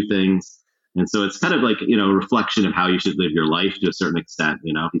overdo things. And so it's kind of like, a reflection of how you should live your life to a certain extent.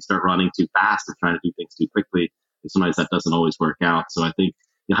 If you start running too fast or trying to do things too quickly, sometimes that doesn't always work out. So I think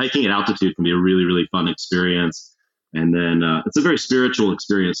hiking at altitude can be a really, really fun experience. And then it's a very spiritual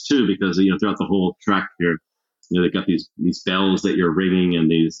experience too, because, throughout the whole trek here, they've got these bells that you're ringing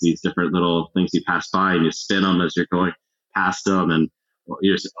and these different little things you pass by and you spin them as you're going past them. And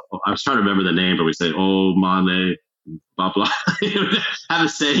I was trying to remember the name, but we say, "Oh, Mane," blah, blah. Have a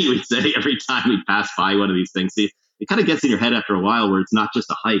saying we'd say every time we pass by one of these things. See, it kind of gets in your head after a while where it's not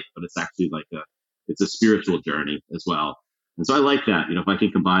just a hike, but it's actually like it's a spiritual journey as well. And so I like that, if I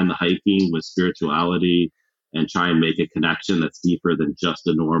can combine the hiking with spirituality and try and make a connection that's deeper than just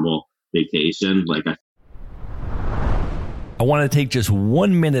a normal vacation. I want to take just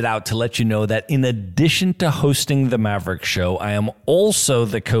 1 minute out to let you know that in addition to hosting the Maverick Show, I am also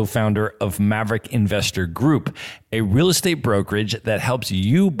the co-founder of Maverick Investor Group, a real estate brokerage that helps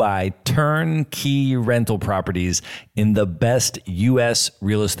you buy turnkey rental properties in the best U.S.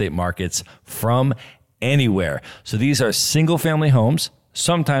 real estate markets from anywhere. So these are single family homes,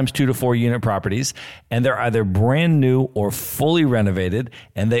 sometimes 2 to 4 unit properties, and they're either brand new or fully renovated,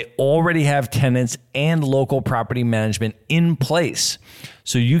 and they already have tenants and local property management in place.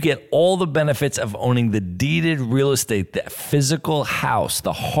 So you get all the benefits of owning the deeded real estate, the physical house,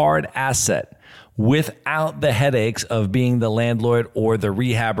 the hard asset, without the headaches of being the landlord or the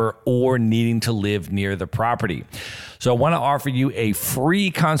rehabber or needing to live near the property. So I want to offer you a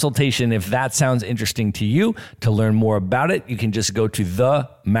free consultation if that sounds interesting to you. To learn more about it, you can just go to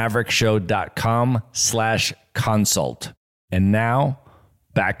themaverickshow.com/consult. And now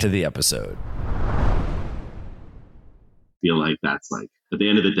back to the episode. Feel like that's like, at the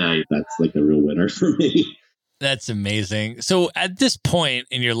end of the day, that's like a real winner for me. That's amazing. So at this point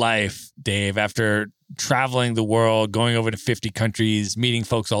in your life, Dave, after traveling the world, going over to 50 countries, meeting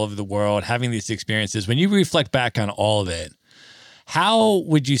folks all over the world, having these experiences, when you reflect back on all of it, how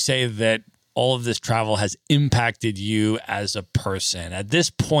would you say that all of this travel has impacted you as a person? At this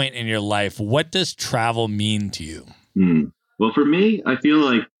point in your life, what does travel mean to you? Well, for me, I feel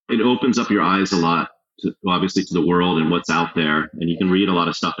like it opens up your eyes a lot, obviously to the world and what's out there. And you can read a lot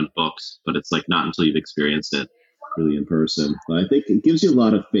of stuff in books, but it's like not until you've experienced it. really in person. But I think it gives you a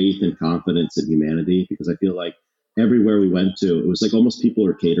lot of faith and confidence in humanity, because I feel like everywhere we went to, it was like almost people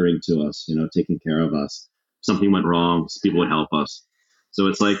were catering to us, taking care of us. If something went wrong, people would help us. So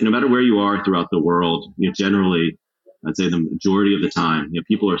it's like, no matter where you are throughout the world, generally, I'd say the majority of the time,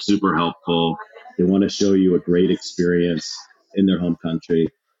 people are super helpful. They want to show you a great experience in their home country.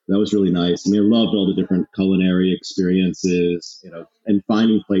 That was really nice. I loved all the different culinary experiences, and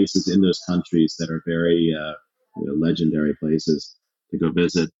finding places in those countries that are very, legendary places to go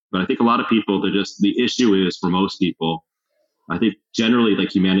visit. But I think a lot of people, the issue is for most people, I think generally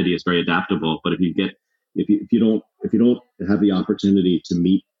like humanity is very adaptable. But if you don't have the opportunity to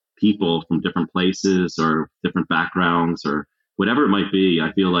meet people from different places or different backgrounds or whatever it might be,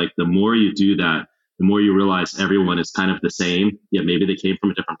 I feel like the more you do that, the more you realize everyone is kind of the same. Yeah, maybe they came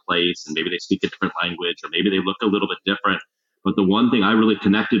from a different place and maybe they speak a different language or maybe they look a little bit different. But the one thing I really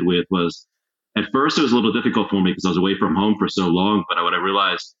connected with was, at first it was a little difficult for me because I was away from home for so long. But what I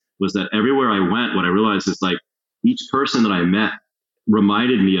realized was that everywhere I went, what I realized is like each person that I met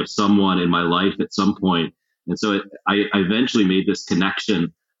reminded me of someone in my life at some point. And so I eventually made this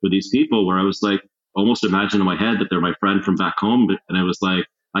connection with these people where I was like, almost imagine in my head that they're my friend from back home. And I was like,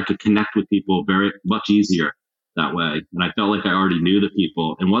 I could connect with people very much easier that way. And I felt like I already knew the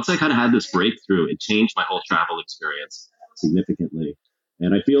people. And once I kind of had this breakthrough, it changed my whole travel experience significantly.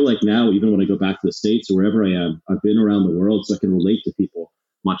 And I feel like now, even when I go back to the States or wherever I am, I've been around the world, so I can relate to people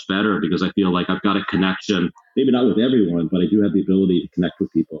much better because I feel like I've got a connection, maybe not with everyone, but I do have the ability to connect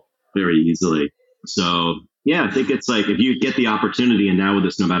with people very easily. So yeah, I think it's like if you get the opportunity, and now with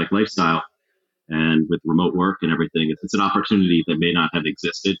this nomadic lifestyle and with remote work and everything, it's an opportunity that may not have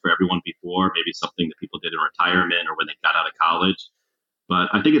existed for everyone before, maybe something that people did in retirement or when they got out of college. But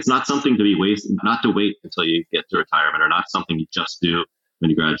I think it's not something to be wasted, not to wait until you get to retirement, or not something you just do when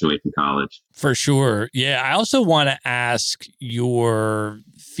you graduate from college. For sure. Yeah. I also want to ask your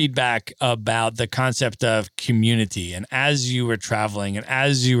feedback about the concept of community. And as you were traveling and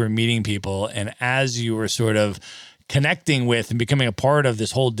as you were meeting people and as you were sort of connecting with and becoming a part of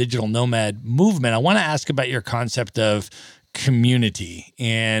this whole digital nomad movement, I want to ask about your concept of community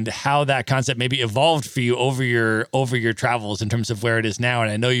and how that concept maybe evolved for you over your travels in terms of where it is now. And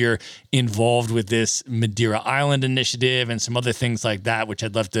I know you're involved with this Madeira Island initiative and some other things like that, which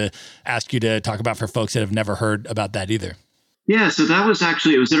I'd love to ask you to talk about for folks that have never heard about that either. Yeah, so that was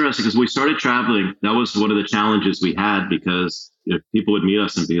actually, it was interesting because we started traveling. That was one of the challenges we had because people would meet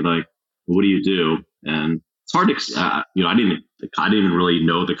us and be like, well, what do you do? And it's hard to, I didn't even really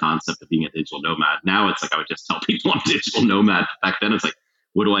know the concept of being a digital nomad. Now it's like I would just tell people I'm a digital nomad. Back then it's like,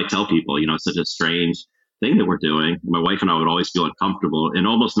 what do I tell people? It's such a strange thing that we're doing. My wife and I would always feel uncomfortable and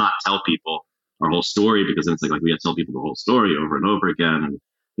almost not tell people our whole story because then it's like we have to tell people the whole story over and over again. And,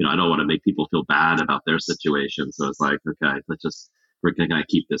 I don't want to make people feel bad about their situation. So it's like, okay, we're going to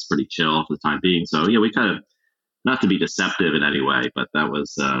keep this pretty chill for the time being. So yeah, we kind of, not to be deceptive in any way, but that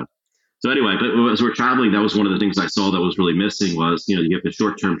was, so anyway, but as we're traveling, that was one of the things I saw that was really missing was, you have the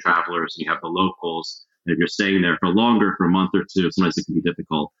short-term travelers and you have the locals. And if you're staying there for longer, for a month or two, sometimes it can be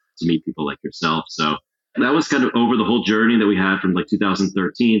difficult to meet people like yourself. So that was kind of over the whole journey that we had from like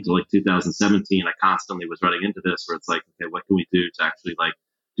 2013 to like 2017. I constantly was running into this where it's like, okay, what can we do to actually like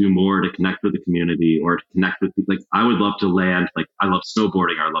do more to connect with the community or to connect with people? Like I would love to land, like I love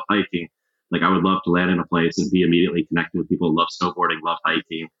snowboarding or I love hiking. Like I would love to land in a place and be immediately connected with people who love snowboarding, love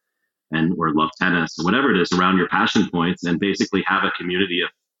hiking, and or love tennis or whatever it is around your passion points, and basically have a community of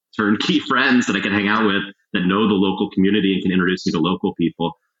turnkey friends that I can hang out with that know the local community and can introduce me to local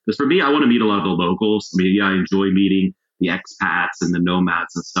people. Because for me, I want to meet a lot of the locals. I mean, yeah, I enjoy meeting the expats and the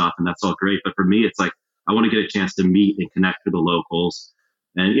nomads and stuff, and that's all great. But for me, it's like I want to get a chance to meet and connect with the locals.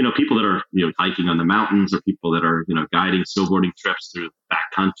 And, people that are, hiking on the mountains or people that are, guiding snowboarding trips through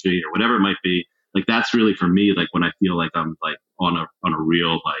backcountry or whatever it might be. Like, that's really for me, like when I feel like I'm like on a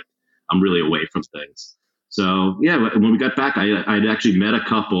real, like I'm really away from things. So yeah, when we got back, I'd actually met a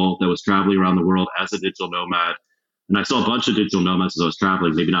couple that was traveling around the world as a digital nomad. And I saw a bunch of digital nomads as I was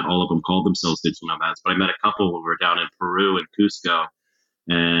traveling. Maybe not all of them called themselves digital nomads, but I met a couple when we were down in Peru and Cusco.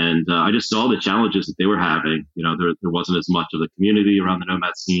 And I just saw the challenges that they were having. There wasn't as much of a community around the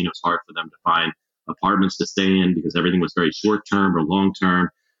nomad scene. It was hard for them to find apartments to stay in because everything was very short term or long term.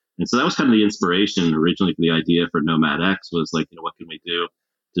 And so that was kind of the inspiration originally for the idea for Nomad X was like, what can we do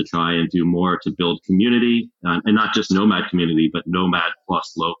to try and do more to build community and not just nomad community, but nomad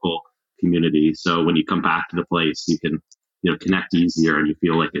plus local community. So when you come back to the place, you can, connect easier and you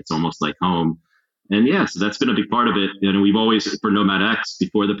feel like it's almost like home. And yeah, so that's been a big part of it. We've always, for Nomad X,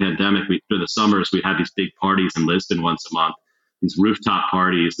 before the pandemic, through the summers, we had these big parties in Lisbon once a month these rooftop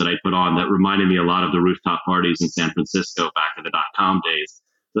parties that I put on that reminded me a lot of the rooftop parties in San Francisco back in the .com days.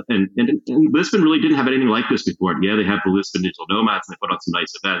 And Lisbon really didn't have anything like this before. Yeah, they have the Lisbon Digital Nomads and they put on some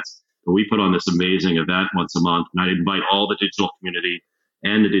nice events, but we put on this amazing event once a month. And I'd invite all the digital community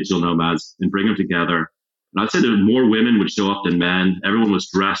and the digital nomads and bring them together. And I'd say that more women would show up than men. Everyone was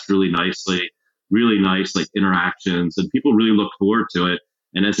dressed really nicely, really nice, like interactions, and people really look forward to it.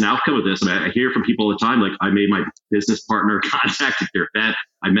 And as an outcome of this, I hear from people all the time, like I made my business partner contact at their event.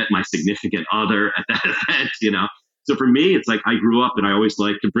 I met my significant other at that event, So for me, it's like I grew up and I always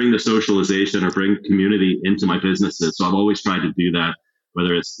like to bring the socialization or bring community into my businesses. So I've always tried to do that,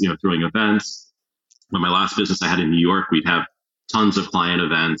 whether it's, throwing events. When my last business I had in New York, we'd have tons of client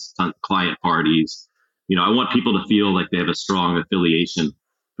events, client parties. I want people to feel like they have a strong affiliation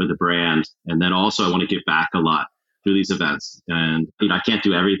for the brand. And then also I want to give back a lot through these events. And, I can't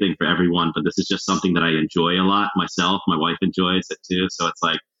do everything for everyone, but this is just something that I enjoy a lot myself. My wife enjoys it too. So it's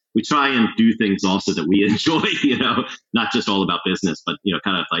like, we try and do things also that we enjoy, not just all about business, but,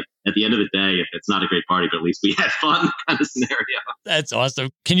 kind of like at the end of the day, if it's not a great party, but at least we had fun kind of scenario. That's awesome.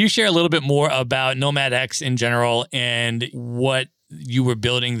 Can you share a little bit more about Nomad X in general and what you were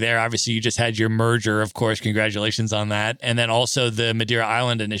building there? Obviously, you just had your merger, of course. Congratulations on that. And then also the Madeira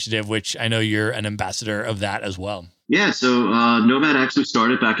Island initiative, which I know you're an ambassador of that as well. Yeah. So Nomad X was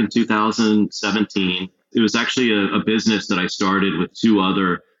started back in 2017. It was actually a business that I started with two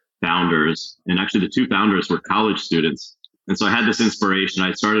other founders. And actually, the two founders were college students. And so I had this inspiration.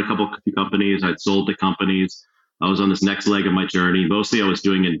 I started a few companies. I'd sold the companies. I was on this next leg of my journey. Mostly I was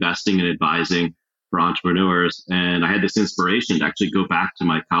doing investing and advising for entrepreneurs. And I had this inspiration to actually go back to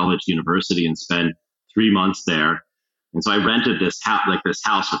my college university and spend 3 months there. And so I rented this house,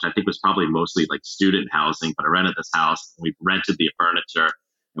 which I think was probably mostly like student housing, but I rented this house and we rented the furniture.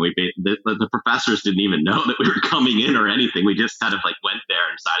 And the professors didn't even know that we were coming in or anything. We just kind of like went there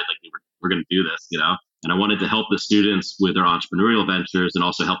and decided like we're going to do this, And I wanted to help the students with their entrepreneurial ventures and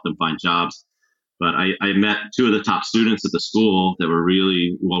also help them find jobs. But I met two of the top students at the school that were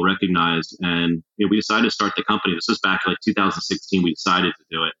really well recognized. And we decided to start the company. This was back in like 2016. We decided to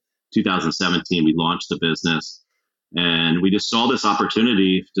do it. 2017, we launched the business. And we just saw this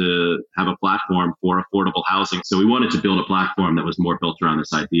opportunity to have a platform for affordable housing. So we wanted to build a platform that was more built around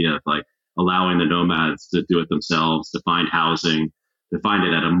this idea of like allowing the nomads to do it themselves, to find housing, to find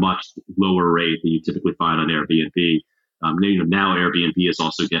it at a much lower rate than you typically find on Airbnb. Now Airbnb is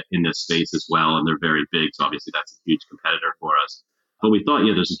also in this space as well, and they're very big. So obviously that's a huge competitor for us. But we thought,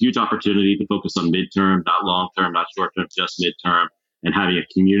 there's a huge opportunity to focus on midterm, not long-term, not short-term, just midterm, and having a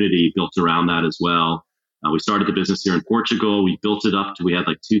community built around that as well. We started the business here in Portugal. We built it up to, we had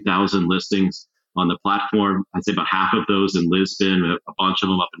like 2,000 listings on the platform. I'd say about half of those in Lisbon, a bunch of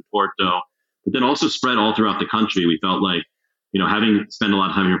them up in Porto, but then also spread all throughout the country. We felt like, having spent a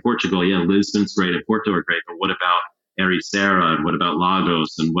lot of time here in Portugal, Lisbon's great and Porto are great, but what about Ericeira and what about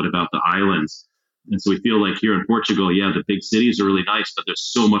Lagos and what about the islands? And so we feel like here in Portugal, the big cities are really nice, but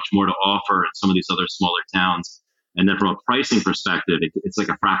there's so much more to offer in some of these other smaller towns. And then from a pricing perspective, it's like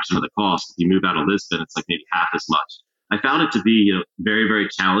a fraction of the cost. If you move out of Lisbon, it's like maybe half as much. I found it to be very, very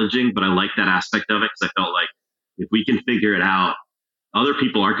challenging, but I like that aspect of it because I felt like if we can figure it out, other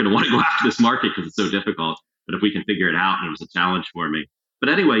people aren't going to want to go after this market because it's so difficult. But if we can figure it out, and it was a challenge for me. But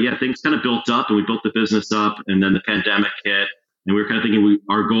anyway, things kind of built up and we built the business up, and then the pandemic hit. And we were kind of thinking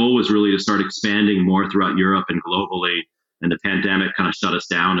our goal was really to start expanding more throughout Europe and globally. And the pandemic kind of shut us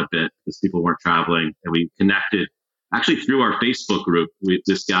down a bit because people weren't traveling. And we connected actually through our Facebook group.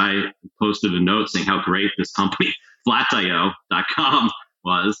 This guy posted a note saying how great this company, flatio.com,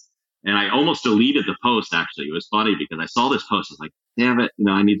 was. And I almost deleted the post, actually. It was funny because I saw this post. I was like, damn it,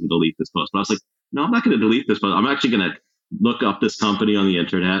 I need to delete this post. But I was like, no, I'm not going to delete this post. I'm actually going to look up this company on the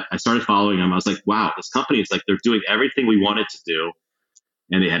internet. I started following them. I was like, wow, this company is like, they're doing everything we wanted to do.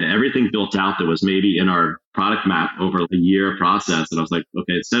 And they had everything built out that was maybe in our product map over a year process. And I was like,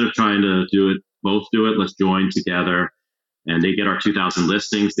 okay, instead of trying to both do it, let's join together. And they get our 2,000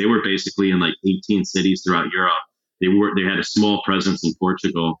 listings. They were basically in like 18 cities throughout Europe. They had a small presence in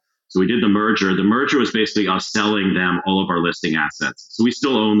Portugal. So we did the merger. The merger was basically us selling them all of our listing assets. So we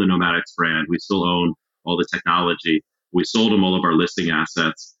still own the Nomadix brand. We still own all the technology. We sold them all of our listing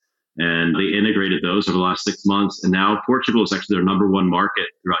assets, and they integrated those over the last 6 months. And now Portugal is actually their number one market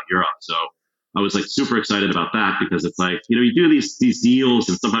throughout Europe. So I was like super excited about that because it's like, you do these deals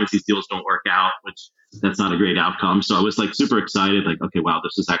and sometimes these deals don't work out, which that's not a great outcome. So I was like super excited, like, okay, wow,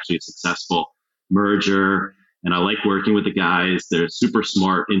 this is actually a successful merger. And I like working with the guys. They're super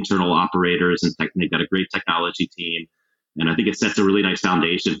smart internal operators and they got a great technology team. And I think it sets a really nice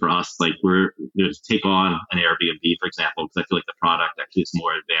foundation for us. Like we're to take on an Airbnb, for example, because I feel like the product actually is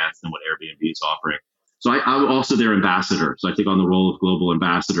more advanced than what Airbnb is offering. So I'm also their ambassador. So I take on the role of global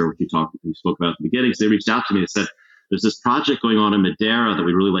ambassador, which you spoke about at the beginning. So they reached out to me and said, there's this project going on in Madeira that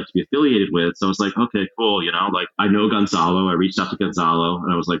we'd really like to be affiliated with. So I was like, okay, cool. Like I know Gonzalo. I reached out to Gonzalo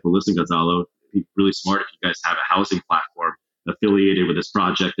and I was like, well, listen, Gonzalo, it'd be really smart if you guys have a housing platform affiliated with this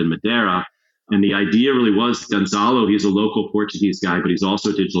project in Madeira. And the idea really was Gonzalo, he's a local Portuguese guy, but he's also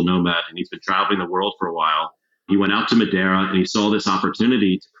a digital nomad and he's been traveling the world for a while. He went out to Madeira and he saw this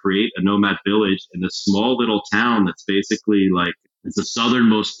opportunity to create a nomad village in this small little town that's basically like, it's the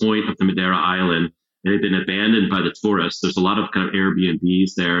southernmost point of the Madeira island. It had been abandoned by the tourists. There's a lot of kind of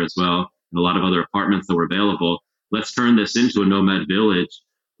Airbnbs there as well, and a lot of other apartments that were available. Let's turn this into a nomad village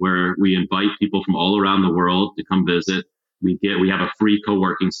where we invite people from all around the world to come visit. We have a free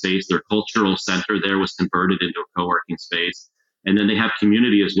co-working space. Their cultural center there was converted into a co-working space. And then they have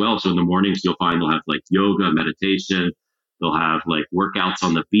community as well. So in the mornings, you'll find they'll have like yoga, meditation. They'll have like workouts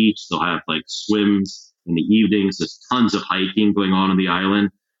on the beach. They'll have like swims in the evenings. There's tons of hiking going on the island.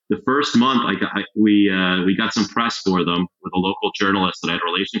 The first month, we got some press for them with a local journalist that I had a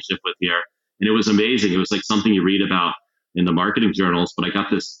relationship with here. And it was amazing. It was like something you read about in the marketing journals. But I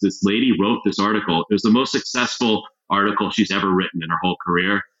got this lady wrote this article. It was the most successful article she's ever written in her whole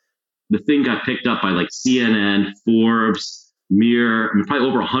career. The thing got picked up by like CNN, Forbes, Mirror, probably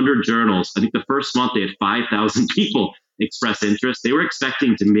over 100 journals. I think the first month they had 5,000 people express interest. They were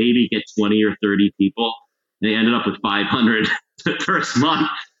expecting to maybe get 20 or 30 people. They ended up with 500 the first month.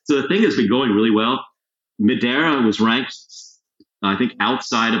 So the thing has been going really well. Madeira was ranked, I think,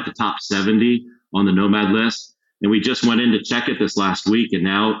 outside of the top 70 on the Nomad list. And we just went in to check it this last week. And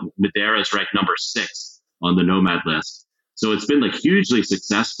now Madeira is ranked number 6 on the Nomad list. So it's been like hugely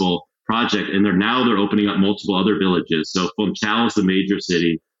successful project. And they're opening up multiple other villages. So Funchal is the major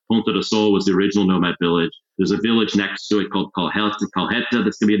city. Ponta do Sol was the original nomad village. There's a village next to it called Calheta that's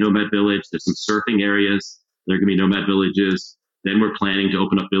going to be a nomad village. There's some surfing areas. There are going to be nomad villages. Then we're planning to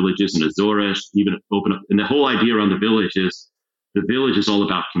open up villages in Azores, even open up. And the whole idea around the village is all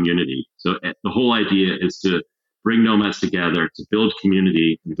about community. So the whole idea is to bring nomads together, to build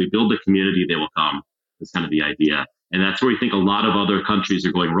community. If we build the community, they will come. That's kind of the idea. And that's where we think a lot of other countries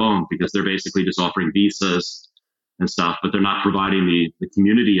are going wrong because they're basically just offering visas and stuff, but they're not providing the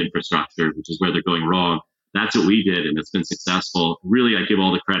community infrastructure, which is where they're going wrong. That's what we did, and it's been successful. Really, I give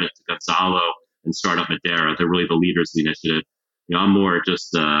all the credit to Gonzalo and Startup Madeira. They're really the leaders of the initiative. I'm more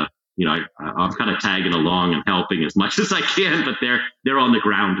just, I'm kind of tagging along and helping as much as I can, but they're on the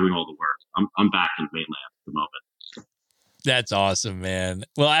ground doing all the work. I'm back in mainland at the moment. That's awesome, man.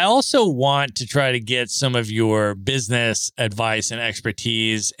 Well, I also want to try to get some of your business advice and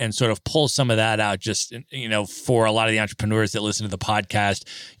expertise and sort of pull some of that out just, for a lot of the entrepreneurs that listen to the podcast.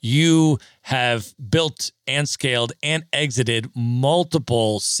 You have built and scaled and exited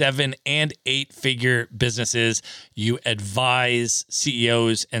multiple 7- and 8-figure businesses. You advise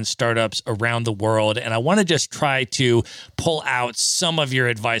CEOs and startups around the world. And I want to just try to pull out some of your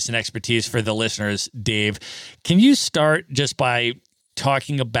advice and expertise for the listeners. Dave, can you start just by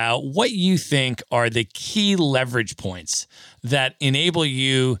talking about what you think are the key leverage points that enable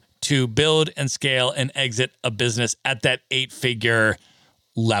you to build and scale and exit a business at that 8-figure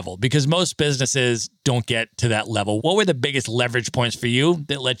level? Because most businesses don't get to that level. What were the biggest leverage points for you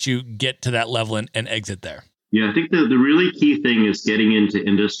that let you get to that level and exit there? Yeah, I think the really key thing is getting into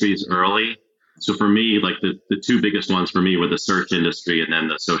industries early. So for me, like the two biggest ones for me were the search industry and then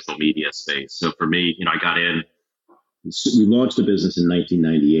the social media space. So for me, I got in, we launched the business in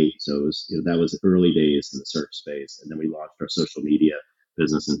 1998. So it was, that was early days in the search space. And then we launched our social media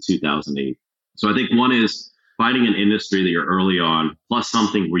business in 2008. So I think one is finding an industry that you're early on, plus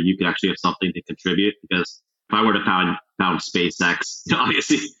something where you can actually have something to contribute. Because if I were to found SpaceX,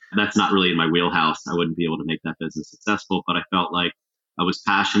 obviously that's not really in my wheelhouse. I wouldn't be able to make that business successful. But I felt like I was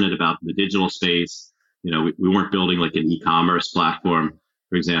passionate about the digital space. We weren't building like an e-commerce platform,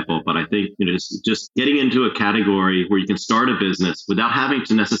 for example. But I think just getting into a category where you can start a business without having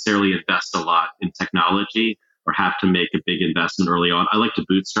to necessarily invest a lot in technology or have to make a big investment early on. I like to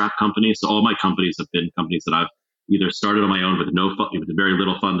bootstrap companies. So all my companies have been companies that I've either started on my own with with very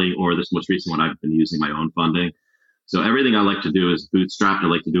little funding, or this most recent one, I've been using my own funding. So everything I like to do is bootstrapped. I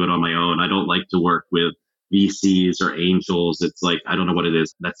like to do it on my own. I don't like to work with VCs or angels. It's like, I don't know what it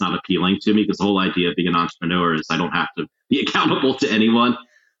is. That's not appealing to me because the whole idea of being an entrepreneur is I don't have to be accountable to anyone.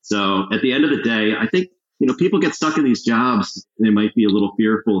 So at the end of the day, I think, people get stuck in these jobs. They might be a little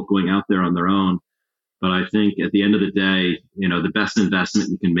fearful of going out there on their own. But I think at the end of the day, the best investment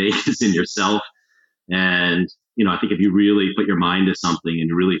you can make is in yourself. And, I think if you really put your mind to something and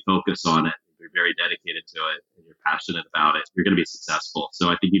you really focus on it, you're very dedicated to it and you're passionate about it, you're going to be successful. So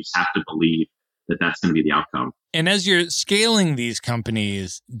I think you just have to believe that that's going to be the outcome. And as you're scaling these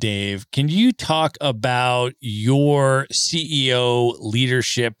companies, Dave, can you talk about your CEO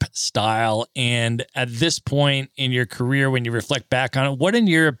leadership style? And at this point in your career, when you reflect back on it, what in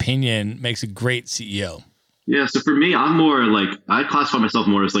your opinion makes a great CEO? Yeah, so for me, I'm more like, I classify myself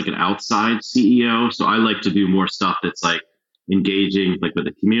more as like an outside CEO. So I like to do more stuff that's like engaging like with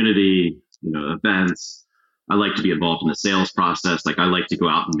the community, events. I like to be involved in the sales process. Like I like to go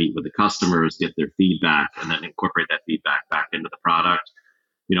out and meet with the customers, get their feedback, and then incorporate that feedback back into the product.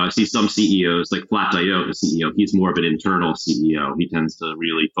 I see some CEOs like Flat.io, the CEO, he's more of an internal CEO. He tends to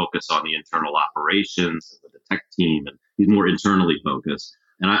really focus on the internal operations with the tech team, and he's more internally focused.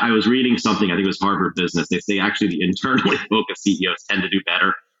 And I was reading something, I think it was Harvard Business. They say actually the internally focused CEOs tend to do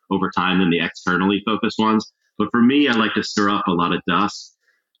better over time than the externally focused ones. But for me, I like to stir up a lot of dust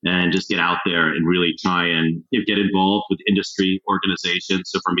and just get out there and really try and get involved with industry organizations.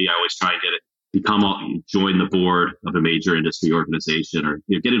 So for me, I always try and join the board of a major industry organization, or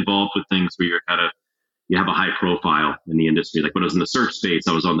get involved with things where you have a high profile in the industry. Like when I was in the search space,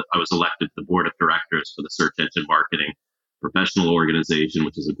 I was elected to the board of directors for the search engine marketing professional organization,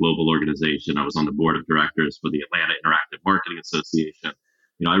 which is a global organization. I was on the board of directors for the Atlanta Interactive Marketing Association.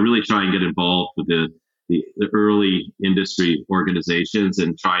 I really try and get involved with the early industry organizations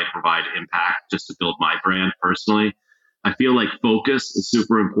and try and provide impact just to build my brand personally. I feel like focus is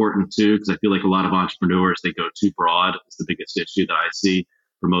super important too, because I feel like a lot of entrepreneurs, they go too broad. It's the biggest issue that I see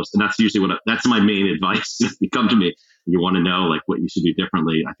for most. And that's usually that's my main advice. If you come to me and you want to know like what you should do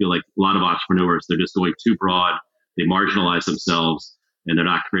differently, I feel like a lot of entrepreneurs, they're just going too broad. They marginalize themselves and they're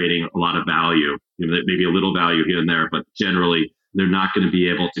not creating a lot of value. Maybe a little value here and there, but generally they're not going to be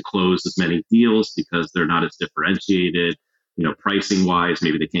able to close as many deals because they're not as differentiated. Pricing wise,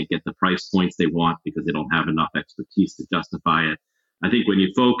 maybe they can't get the price points they want because they don't have enough expertise to justify it. I think when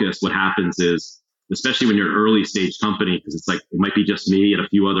you focus, what happens is, especially when you're an early stage company, because it's like, it might be just me and a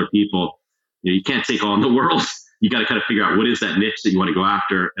few other people, you can't take on the world. You got to kind of figure out what is that niche that you want to go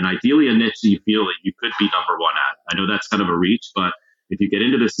after. And ideally a niche that you feel that you could be number one at. I know that's kind of a reach, but if you get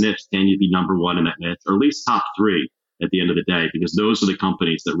into this niche, can you be number one in that niche, or at least top three at the end of the day? Because those are the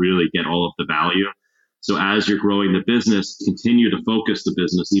companies that really get all of the value. So as you're growing the business, continue to focus the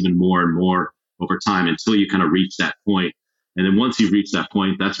business even more and more over time until you kind of reach that point. And then once you reach that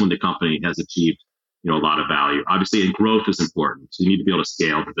point, that's when the company has achieved, a lot of value. Obviously, and growth is important. So you need to be able to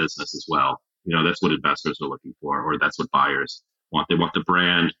scale the business as well. That's what investors are looking for, or that's what buyers want. They want the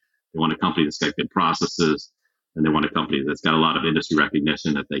brand. They want a company that's got good processes, and they want a company that's got a lot of industry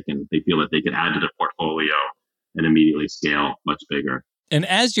recognition that they feel that they can add to their portfolio and immediately scale much bigger. And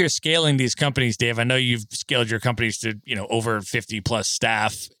as you're scaling these companies, Dave, I know you've scaled your companies to, over 50 plus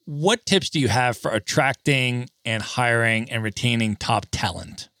staff. What tips do you have for attracting and hiring and retaining top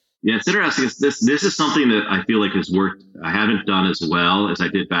talent? Yeah, it's interesting. This is something that I feel like has worked. I haven't done as well as I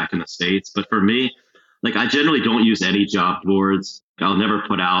did back in the States. But for me, like I generally don't use any job boards. I'll never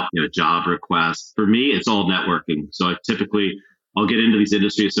put out job requests. For me, it's all networking. So I'll get into these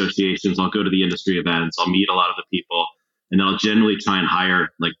industry associations. I'll go to the industry events. I'll meet a lot of the people. And then I'll generally try and hire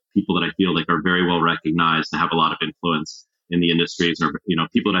like people that I feel like are very well recognized and have a lot of influence in the industries, or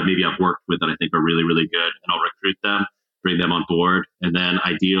people that maybe I've worked with that I think are really, really good. And I'll recruit them, bring them on board. And then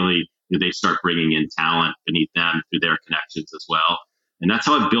ideally, they start bringing in talent beneath them through their connections as well. And that's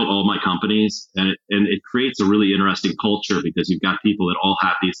how I've built all my companies. And it creates a really interesting culture because you've got people that all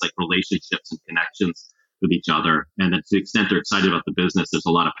have these like relationships and connections with each other. And then to the extent they're excited about the business, there's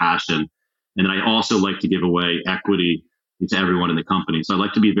a lot of passion. And then I also like to give away equity to everyone in the company. So I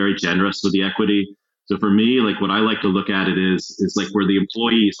like to be very generous with the equity. So for me, like what I like to look at it is like where the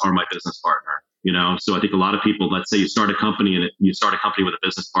employees are my business partner, So I think a lot of people, let's say you start a company with a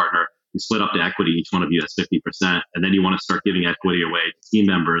business partner, you split up the equity, each one of you has 50%, and then you want to start giving equity away to team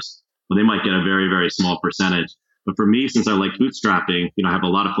members. Well, they might get a very, very small percentage. But for me, since I like bootstrapping, I have a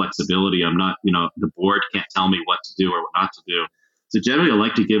lot of flexibility. I'm not, the board can't tell me what to do or what not to do. So generally, I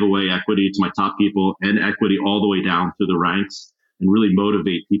like to give away equity to my top people and equity all the way down through the ranks and really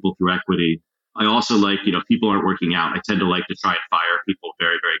motivate people through equity. I also like, if people aren't working out, I tend to like to try and fire people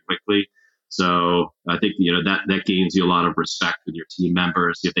very, very quickly. So I think, that gains you a lot of respect with your team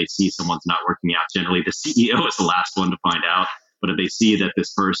members. If they see someone's not working out, generally the CEO is the last one to find out. But if they see that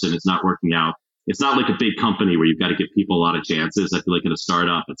this person is not working out, it's not like a big company where you've got to give people a lot of chances. I feel like in a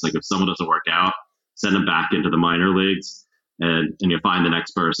startup, it's like if someone doesn't work out, send them back into the minor leagues. And you find the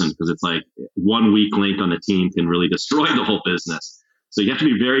next person, because it's like one weak link on the team can really destroy the whole business. So you have to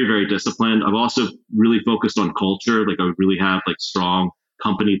be very, very disciplined. I've also really focused on culture. Like I would really have like strong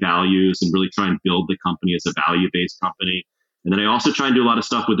company values and really try and build the company as a value-based company. And then I also try and do a lot of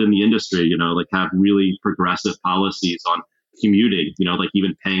stuff within the industry, like have really progressive policies on commuting, like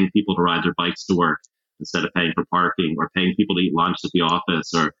even paying people to ride their bikes to work instead of paying for parking, or paying people to eat lunch at the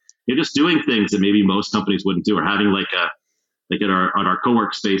office, or just doing things that maybe most companies wouldn't do, or having like at our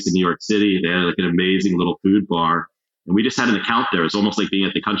co-work space in New York City, they had like an amazing little food bar. And we just had an account there. It's almost like being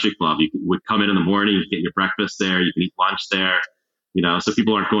at the country club. You would come in the morning, you get your breakfast there, you can eat lunch there, so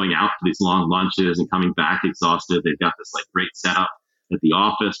people aren't going out for these long lunches and coming back exhausted. They've got this like great setup at the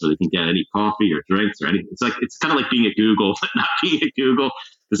office where they can get any coffee or drinks or anything. It's kind of like being at Google, but not being at Google,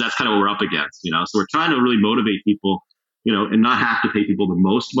 because that's kind of what we're up against, So we're trying to really motivate people, and not have to pay people the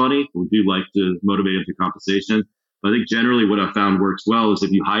most money. We do like to motivate them through compensation. But I think generally what I've found works well is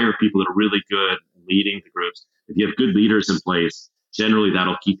if you hire people that are really good at leading the groups, if you have good leaders in place, generally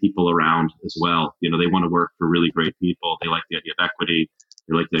that'll keep people around as well. They want to work for really great people. They like the idea of equity.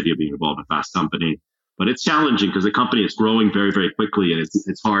 They like the idea of being involved in a fast company. But it's challenging because the company is growing very, very quickly, and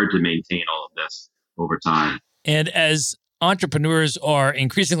it's hard to maintain all of this over time. And as entrepreneurs are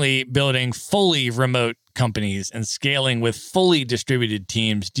increasingly building fully remote companies and scaling with fully distributed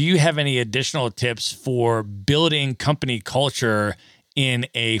teams, do you have any additional tips for building company culture in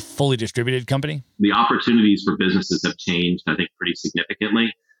a fully distributed company? The opportunities for businesses have changed, I think, pretty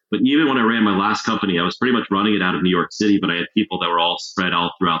significantly. But even when I ran my last company, I was pretty much running it out of New York City, but I had people that were all spread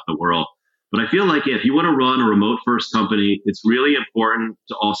out throughout the world. But I feel like if you want to run a remote first company, it's really important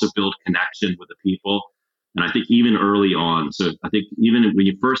to also build connection with the people. And I think even early on, so I think even when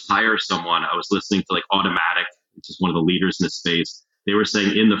you first hire someone, I was listening to like Automatic, which is one of the leaders in the space. They were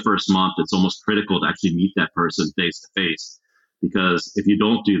saying in the first month, it's almost critical to actually meet that person face to face, because if you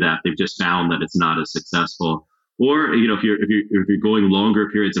don't do that, they've just found that it's not as successful. Or, if you're going longer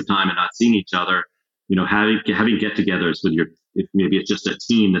periods of time and not seeing each other, having get-togethers with if maybe it's just a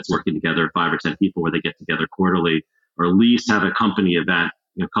team that's working together, 5 or 10 people where they get together quarterly, or at least have a company event,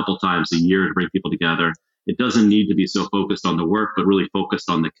 a couple times a year to bring people together. It doesn't need to be so focused on the work, but really focused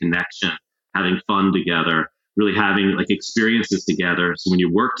on the connection, having fun together, really having like experiences together. So when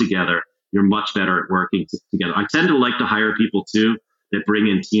you work together, you're much better at working together. I tend to like to hire people too that bring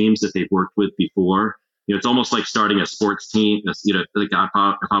in teams that they've worked with before. It's almost like starting a sports team. Like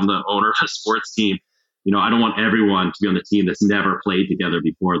if I'm the owner of a sports team, I don't want everyone to be on the team that's never played together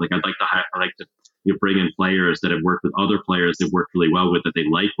before. Like I like to bring in players that have worked with other players they've worked really well with, that they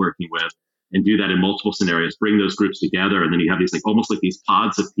like working with, and do that in multiple scenarios. Bring those groups together, and then you have these like almost like these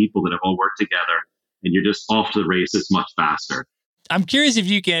pods of people that have all worked together, and you're just off to the races much faster. I'm curious if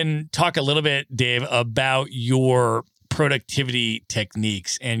you can talk a little bit, Dave, about your productivity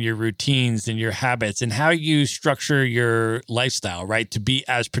techniques and your routines and your habits and how you structure your lifestyle, right? To be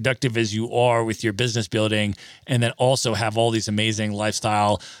as productive as you are with your business building, and then also have all these amazing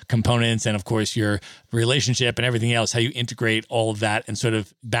lifestyle components and, of course, your relationship and everything else, how you integrate all of that and sort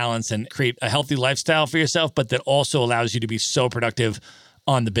of balance and create a healthy lifestyle for yourself, but that also allows you to be so productive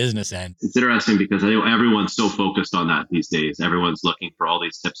on the business end. It's interesting because I know everyone's so focused on that these days. Everyone's looking for all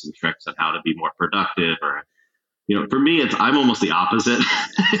these tips and tricks on how to be more productive, or for me, I'm almost the opposite.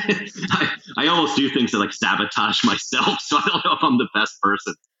 I almost do things to like sabotage myself. So I don't know if I'm the best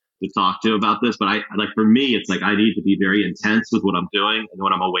person to talk to about this, but for me, it's like I need to be very intense with what I'm doing. And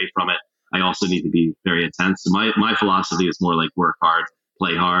when I'm away from it, I also need to be very intense. So my philosophy is more like work hard,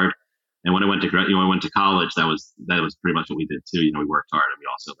 play hard. And when I went to college, that was pretty much what we did too. We worked hard and we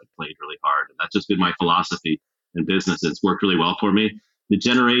also like played really hard. And that's just been my philosophy in business. It's worked really well for me. The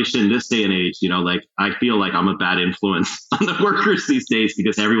generation this day and age, I feel like I'm a bad influence on the workers these days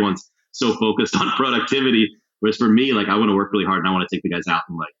because everyone's so focused on productivity. Whereas for me, like I want to work really hard and I want to take the guys out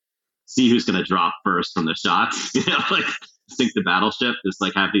and like see who's going to drop first from the shots, like sink the battleship, just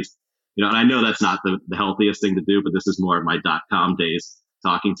like have these, and I know that's not the healthiest thing to do, but this is more of my .com days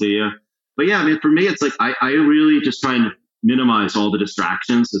talking to you. But yeah, for me, it's like I really just try and minimize all the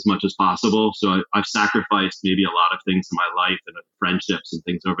distractions as much as possible. So I've sacrificed maybe a lot of things in my life and friendships and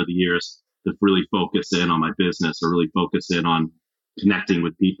things over the years to really focus in on my business or really focus in on connecting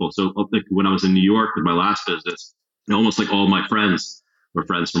with people. So like when I was in New York with my last business, almost like all my friends were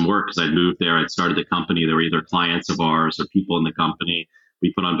friends from work because I'd moved there. I'd started the company. They were either clients of ours or people in the company.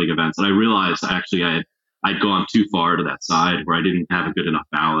 We put on big events. And I realized actually I'd gone too far to that side where I didn't have a good enough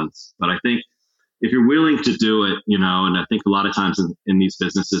balance. But I think if you're willing to do it, and I think a lot of times in these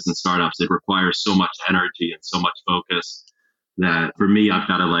businesses and startups, it requires so much energy and so much focus that for me, I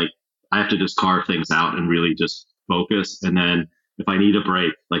have to just carve things out and really just focus. And then if I need a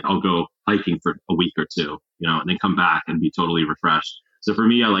break, like I'll go hiking for a week or two, and then come back and be totally refreshed. So for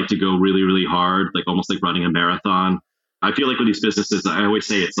me, I like to go really, really hard, like almost like running a marathon. I feel like with these businesses, I always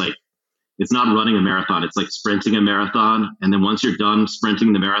say it's not running a marathon. It's like sprinting a marathon. And then once you're done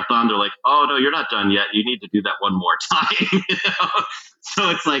sprinting the marathon, they're like, oh, no, you're not done yet. You need to do that one more time. So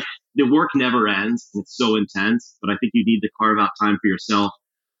it's like the work never ends. It's so intense. But I think you need to carve out time for yourself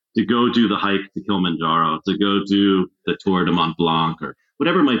to go do the hike to Kilimanjaro, to go do the Tour de Mont Blanc or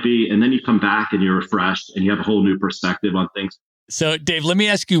whatever it might be. And then you come back and you're refreshed and you have a whole new perspective on things. So, Dave, let me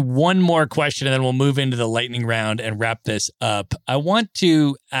ask you one more question and then we'll move into the lightning round and wrap this up. I want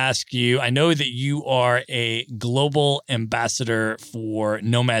to ask you, I know that you are a global ambassador for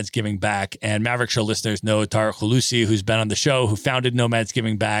Nomads Giving Back, and Maverick Show listeners know Tarek Hulusi, who's been on the show, who founded Nomads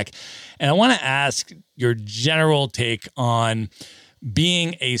Giving Back. And I want to ask your general take on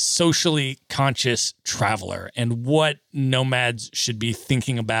being a socially conscious traveler and what nomads should be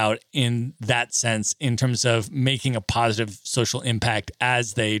thinking about in that sense, in terms of making a positive social impact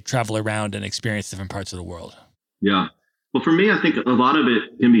as they travel around and experience different parts of the world. Yeah. Well, for me, I think a lot of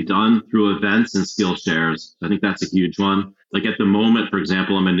it can be done through events and skill shares. I think that's a huge one. Like at the moment, for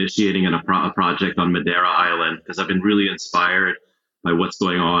example, I'm initiating a project on Madeira Island because I've been really inspired by what's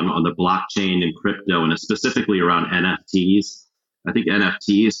going on the blockchain and crypto, and specifically around NFTs. I think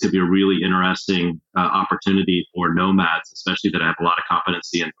NFTs could be a really interesting opportunity for nomads, especially that have a lot of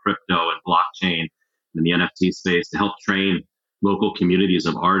competency in crypto and blockchain and the NFT space, to help train local communities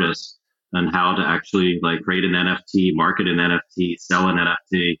of artists on how to actually like create an NFT, market an NFT, sell an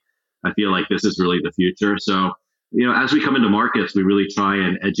NFT. I feel like this is really the future. So, as we come into markets, we really try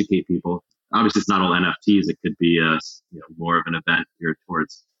and educate people. Obviously, it's not all NFTs. It could be more of an event geared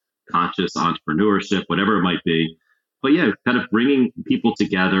towards conscious entrepreneurship, whatever it might be. But yeah, kind of bringing people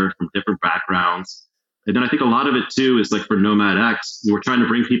together from different backgrounds. And then I think a lot of it too is like for Nomad X, we're trying to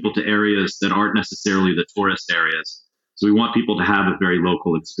bring people to areas that aren't necessarily the tourist areas. So we want people to have a very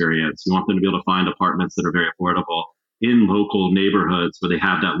local experience. We want them to be able to find apartments that are very affordable in local neighborhoods where they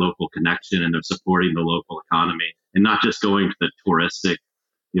have that local connection and they're supporting the local economy, and not just going to the touristic,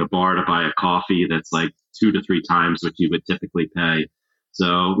 bar to buy a coffee that's like 2 to 3 times what you would typically pay.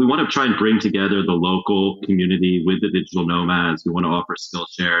 So we want to try and bring together the local community with the digital nomads. We want to offer skill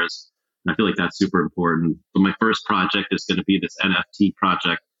shares. And I feel like that's super important. But my first project is going to be this NFT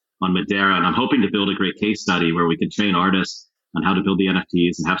project on Madeira. And I'm hoping to build a great case study where we can train artists on how to build the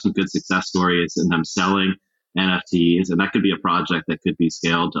NFTs and have some good success stories and them selling NFTs. And that could be a project that could be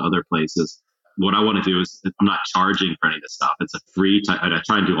scaled to other places. What I want to do is I'm not charging for any of this stuff. It's a free type. I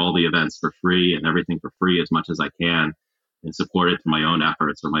try and do all the events for free and everything for free as much as I can, and support it through my own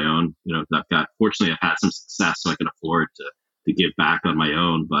efforts or my own, fortunately I've had some success so I can afford to give back on my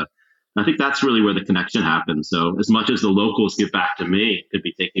own. But I think that's really where the connection happens. So as much as the locals give back to me, it could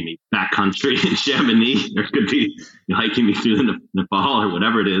be taking me backcountry in Chamonix, or it could be hiking me through the Nepal or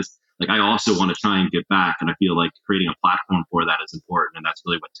whatever it is. Like I also want to try and give back. And I feel like creating a platform for that is important. And that's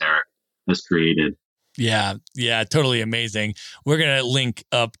really what Tarek has created. Yeah, totally amazing. We're going to link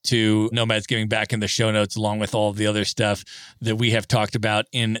up to Nomads Giving Back in the show notes, along with all of the other stuff that we have talked about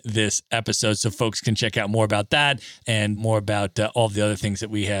in this episode, so folks can check out more about that and more about all the other things that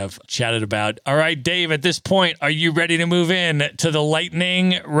we have chatted about. All right, Dave, at this point, are you ready to move in to the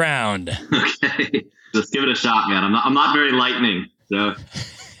lightning round? Okay, let's give it a shot, man. I'm not very lightning, so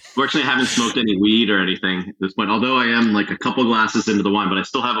fortunately I haven't smoked any weed or anything at this point, although I am like a couple glasses into the wine, but I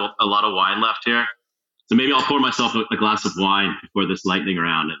still have a lot of wine left here. So maybe I'll pour myself a glass of wine before this lightning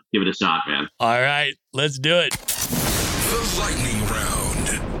round and give it a shot, man. All right, let's do it. The lightning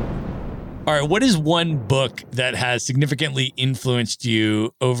round. All right, what is one book that has significantly influenced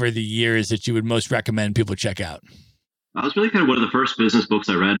you over the years that you would most recommend people check out? That was really kind of one of the first business books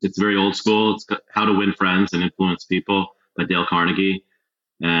I read. It's very old school. It's How to Win Friends and Influence People by Dale Carnegie.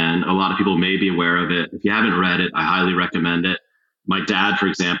 And a lot of people may be aware of it. If you haven't read it, I highly recommend it. My dad, for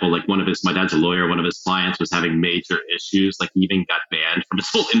example, my dad's a lawyer. One of his clients was having major issues. Like he even got banned from his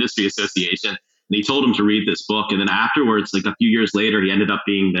whole industry association. And he told him to read this book. And then afterwards, like a few years later, he ended up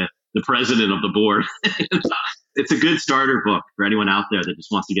being the president of the board. It's a good starter book for anyone out there that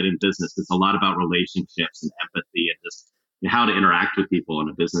just wants to get in business. It's a lot about relationships and empathy and just how to interact with people in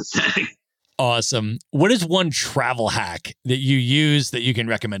a business setting. Awesome. What is one travel hack that you use that you can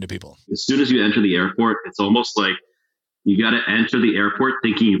recommend to people? As soon as you enter the airport, it's almost like you got to enter the airport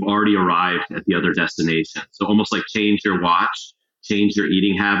thinking you've already arrived at the other destination. So almost like change your watch, change your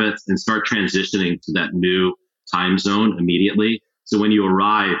eating habits, and start transitioning to that new time zone immediately. So when you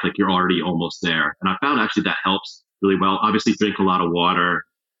arrive, like you're already almost there. And I found actually that helps really well. Obviously, drink a lot of water.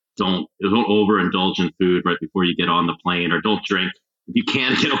 Don't overindulge in food right before you get on the plane, or don't drink if you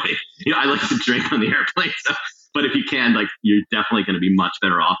can get away, I like to drink on the airplane. So, but if you can, like, you're definitely going to be much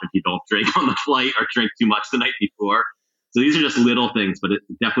better off if you don't drink on the flight or drink too much the night before. So these are just little things, but it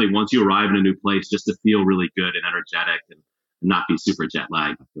definitely, once you arrive in a new place, just to feel really good and energetic and not be super jet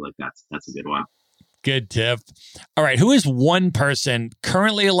lagged. I feel like that's a good one. Good tip. All right. Who is one person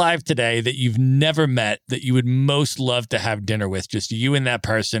currently alive today that you've never met that you would most love to have dinner with? Just you and that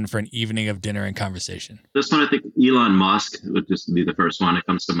person for an evening of dinner and conversation. This one, I think Elon Musk would just be the first one that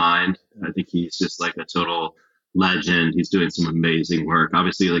comes to mind. I think he's just like a total legend. He's doing some amazing work.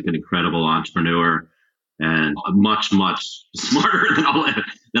 Obviously, like an incredible entrepreneur and much, much smarter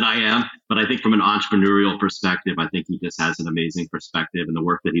than I am. But I think from an entrepreneurial perspective, I think he just has an amazing perspective. And the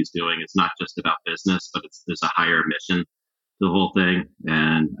work that he's doing is not just about business, but there's a higher mission to the whole thing.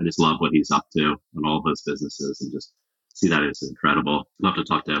 And I just love what he's up to on all of those businesses and just see that as incredible. Love to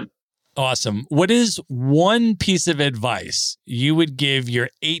talk to him. Awesome. What is one piece of advice you would give your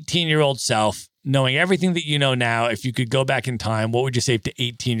 18-year-old self, knowing everything that you know now? If you could go back in time, what would you say to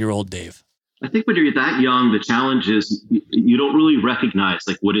 18-year-old Dave? I think when you're that young, the challenge is you don't really recognize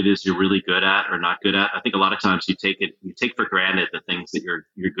like what it is you're really good at or not good at. I think a lot of times you take for granted the things that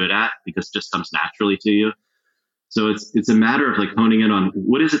you're good at because it just comes naturally to you. So it's a matter of like honing in on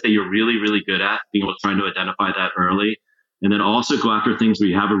what is it that you're really, really good at, being able to try to identify that early, and then also go after things where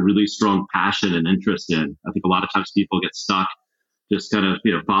you have a really strong passion and interest in. I think a lot of times people get stuck just kind of,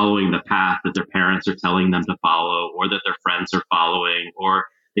 following the path that their parents are telling them to follow or that their friends are following, or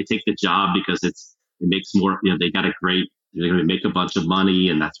they take the job because it makes more, they got a great, they're going to make a bunch of money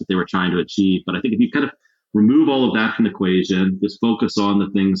and that's what they were trying to achieve. But I think if you kind of remove all of that from the equation, just focus on the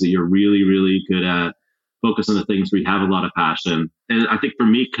things that you're really, really good at, focus on the things where you have a lot of passion. And I think for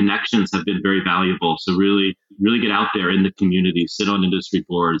me, connections have been very valuable. So really, really get out there in the community, sit on industry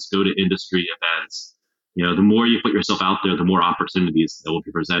boards, go to industry events. The more you put yourself out there, the more opportunities that will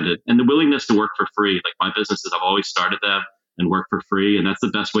be presented, and the willingness to work for free. Like my businesses, I've always started them and work for free. And that's the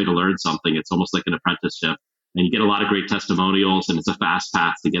best way to learn something. It's almost like an apprenticeship. And you get a lot of great testimonials and it's a fast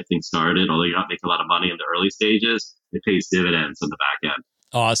path to get things started. Although you're not making a lot of money in the early stages, it pays dividends on the back end.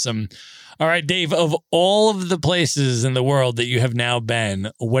 Awesome. All right, Dave, of all of the places in the world that you have now been,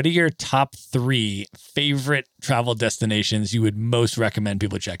 what are your top 3 favorite travel destinations you would most recommend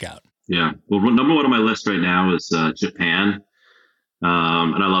people check out? Yeah. Well, number one on my list right now is Japan.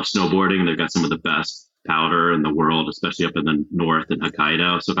 And I love snowboarding. They've got some of the best powder in the world, especially up in the north in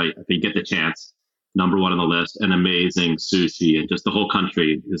Hokkaido. So if you get the chance, number one on the list, and amazing sushi, and just the whole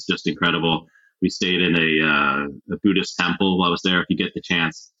country is just incredible. We stayed in a Buddhist temple while I was there. If you get the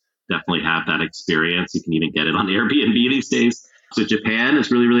chance, definitely have that experience. You can even get it on Airbnb these days. So Japan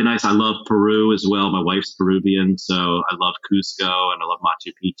is really, really nice. I love Peru as well. My wife's Peruvian, so I love Cusco and I love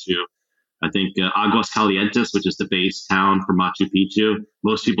Machu Picchu. I think Aguas Calientes, which is the base town for Machu Picchu,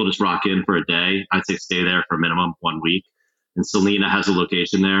 most people just rock in for a day. I'd say stay there for a minimum 1 week. And Selena has a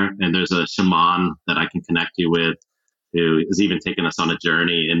location there, and there's a shaman that I can connect you with who has even taken us on a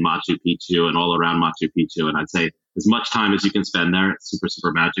journey in Machu Picchu and all around Machu Picchu. And I'd say as much time as you can spend there, it's super,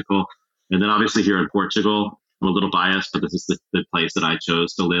 super magical. And then obviously here in Portugal, I'm a little biased, but this is the place that I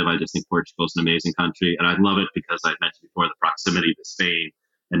chose to live. I just think Portugal is an amazing country. And I love it because I mentioned before the proximity to Spain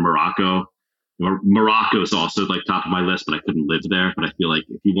and Morocco. Morocco is also like top of my list, but I couldn't live there. But I feel like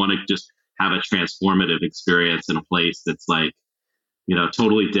if you want to just have a transformative experience in a place that's like,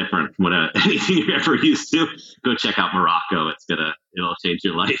 totally different from anything you've ever used to, go check out Morocco. It'll change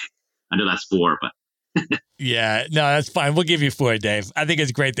your life. I know that's 4, but. Yeah, no, that's fine. We'll give you 4, Dave. I think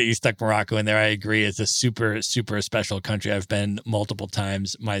it's great that you stuck Morocco in there. I agree. It's a super, super special country. I've been multiple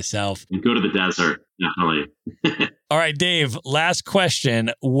times myself. And go to the desert, definitely. All right, Dave, last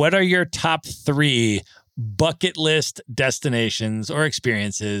question. What are your top 3 bucket list destinations or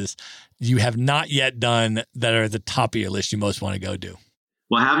experiences you have not yet done that are the top of your list you most want to go do?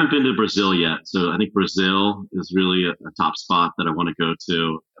 Well, I haven't been to Brazil yet. So I think Brazil is really a top spot that I want to go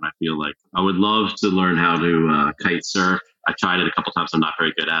to. And I feel like I would love to learn how to kite surf. I tried it a couple times. I'm not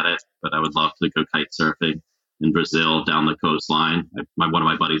very good at it, but I would love to go kite surfing in Brazil down the coastline. One of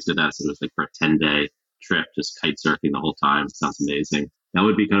my buddies did that. So it was like for a 10-day trip, just kite surfing the whole time. It sounds amazing. That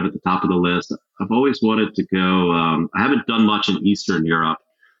would be kind of at the top of the list. I've always wanted to go. I haven't done much in Eastern Europe.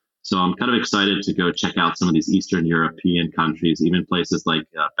 So I'm kind of excited to go check out some of these Eastern European countries, even places like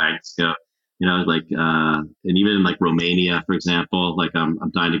Bansko, and even like Romania, for example. Like I'm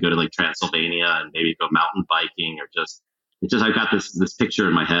dying to go to like Transylvania and maybe go mountain biking or I've got this picture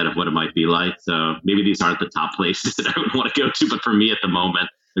in my head of what it might be like. So maybe these aren't the top places that I would want to go to, but for me at the moment,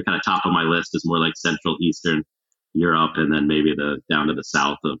 the kind of top of my list is more like Central Eastern Europe and then maybe down to the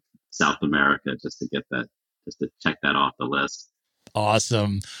south of South America just to check that off the list.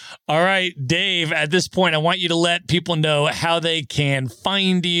 Awesome. All right, Dave, at this point, I want you to let people know how they can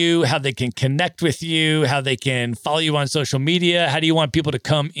find you, how they can connect with you, how they can follow you on social media. How do you want people to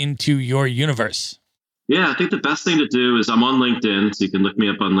come into your universe? Yeah, I think the best thing to do is I'm on LinkedIn, so you can look me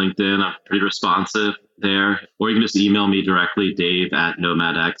up on LinkedIn. I'm pretty responsive there. Or you can just email me directly,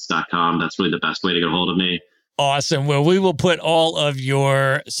 dave@nomadx.com. That's really the best way to get a hold of me. Awesome. Well, we will put all of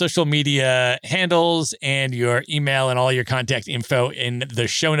your social media handles and your email and all your contact info in the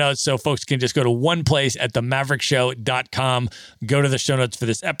show notes, so folks can just go to one place at themaverickshow.com, go to the show notes for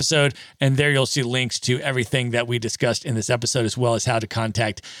this episode, and there you'll see links to everything that we discussed in this episode, as well as how to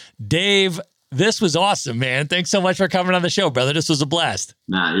contact Dave. This was awesome, man. Thanks so much for coming on the show, brother. This was a blast.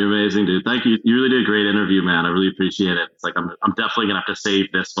 Matt, you're amazing, dude. Thank you. You really did a great interview, man. I really appreciate it. It's like I'm definitely gonna have to save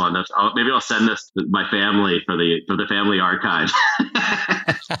this one. Maybe I'll send this to my family for the family archive.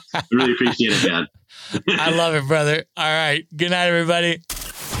 I really appreciate it, man. I love it, brother. All right. Good night, everybody.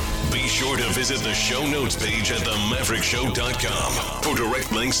 Be sure to visit the show notes page at themaverickshow.com for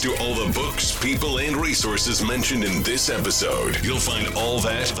direct links to all the books, people, and resources mentioned in this episode. You'll find all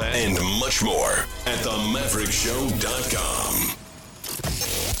that and much more at themaverickshow.com.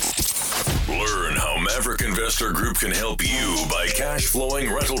 Learn how Maverick Investor Group can help you buy cash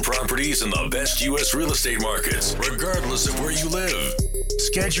flowing rental properties in the best U.S. real estate markets, regardless of where you live.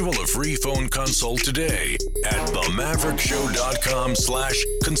 Schedule a free phone consult today at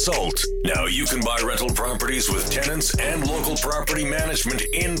themaverickshow.com/consult. Now you can buy rental properties with tenants and local property management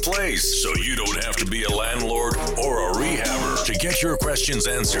in place, so you don't have to be a landlord or a rehabber. To get your questions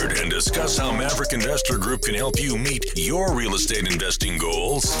answered and discuss how Maverick Investor Group can help you meet your real estate investing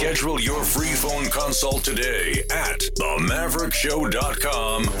goals, schedule your free phone consult today at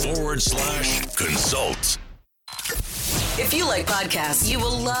themaverickshow.com/consult. If you like podcasts, you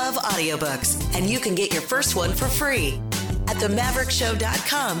will love audiobooks, and you can get your first one for free at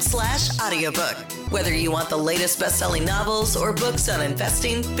themaverickshow.com/audiobook. Whether you want the latest best-selling novels or books on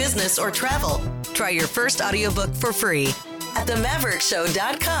investing, business, or travel, try your first audiobook for free at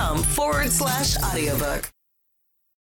themaverickshow.com/audiobook.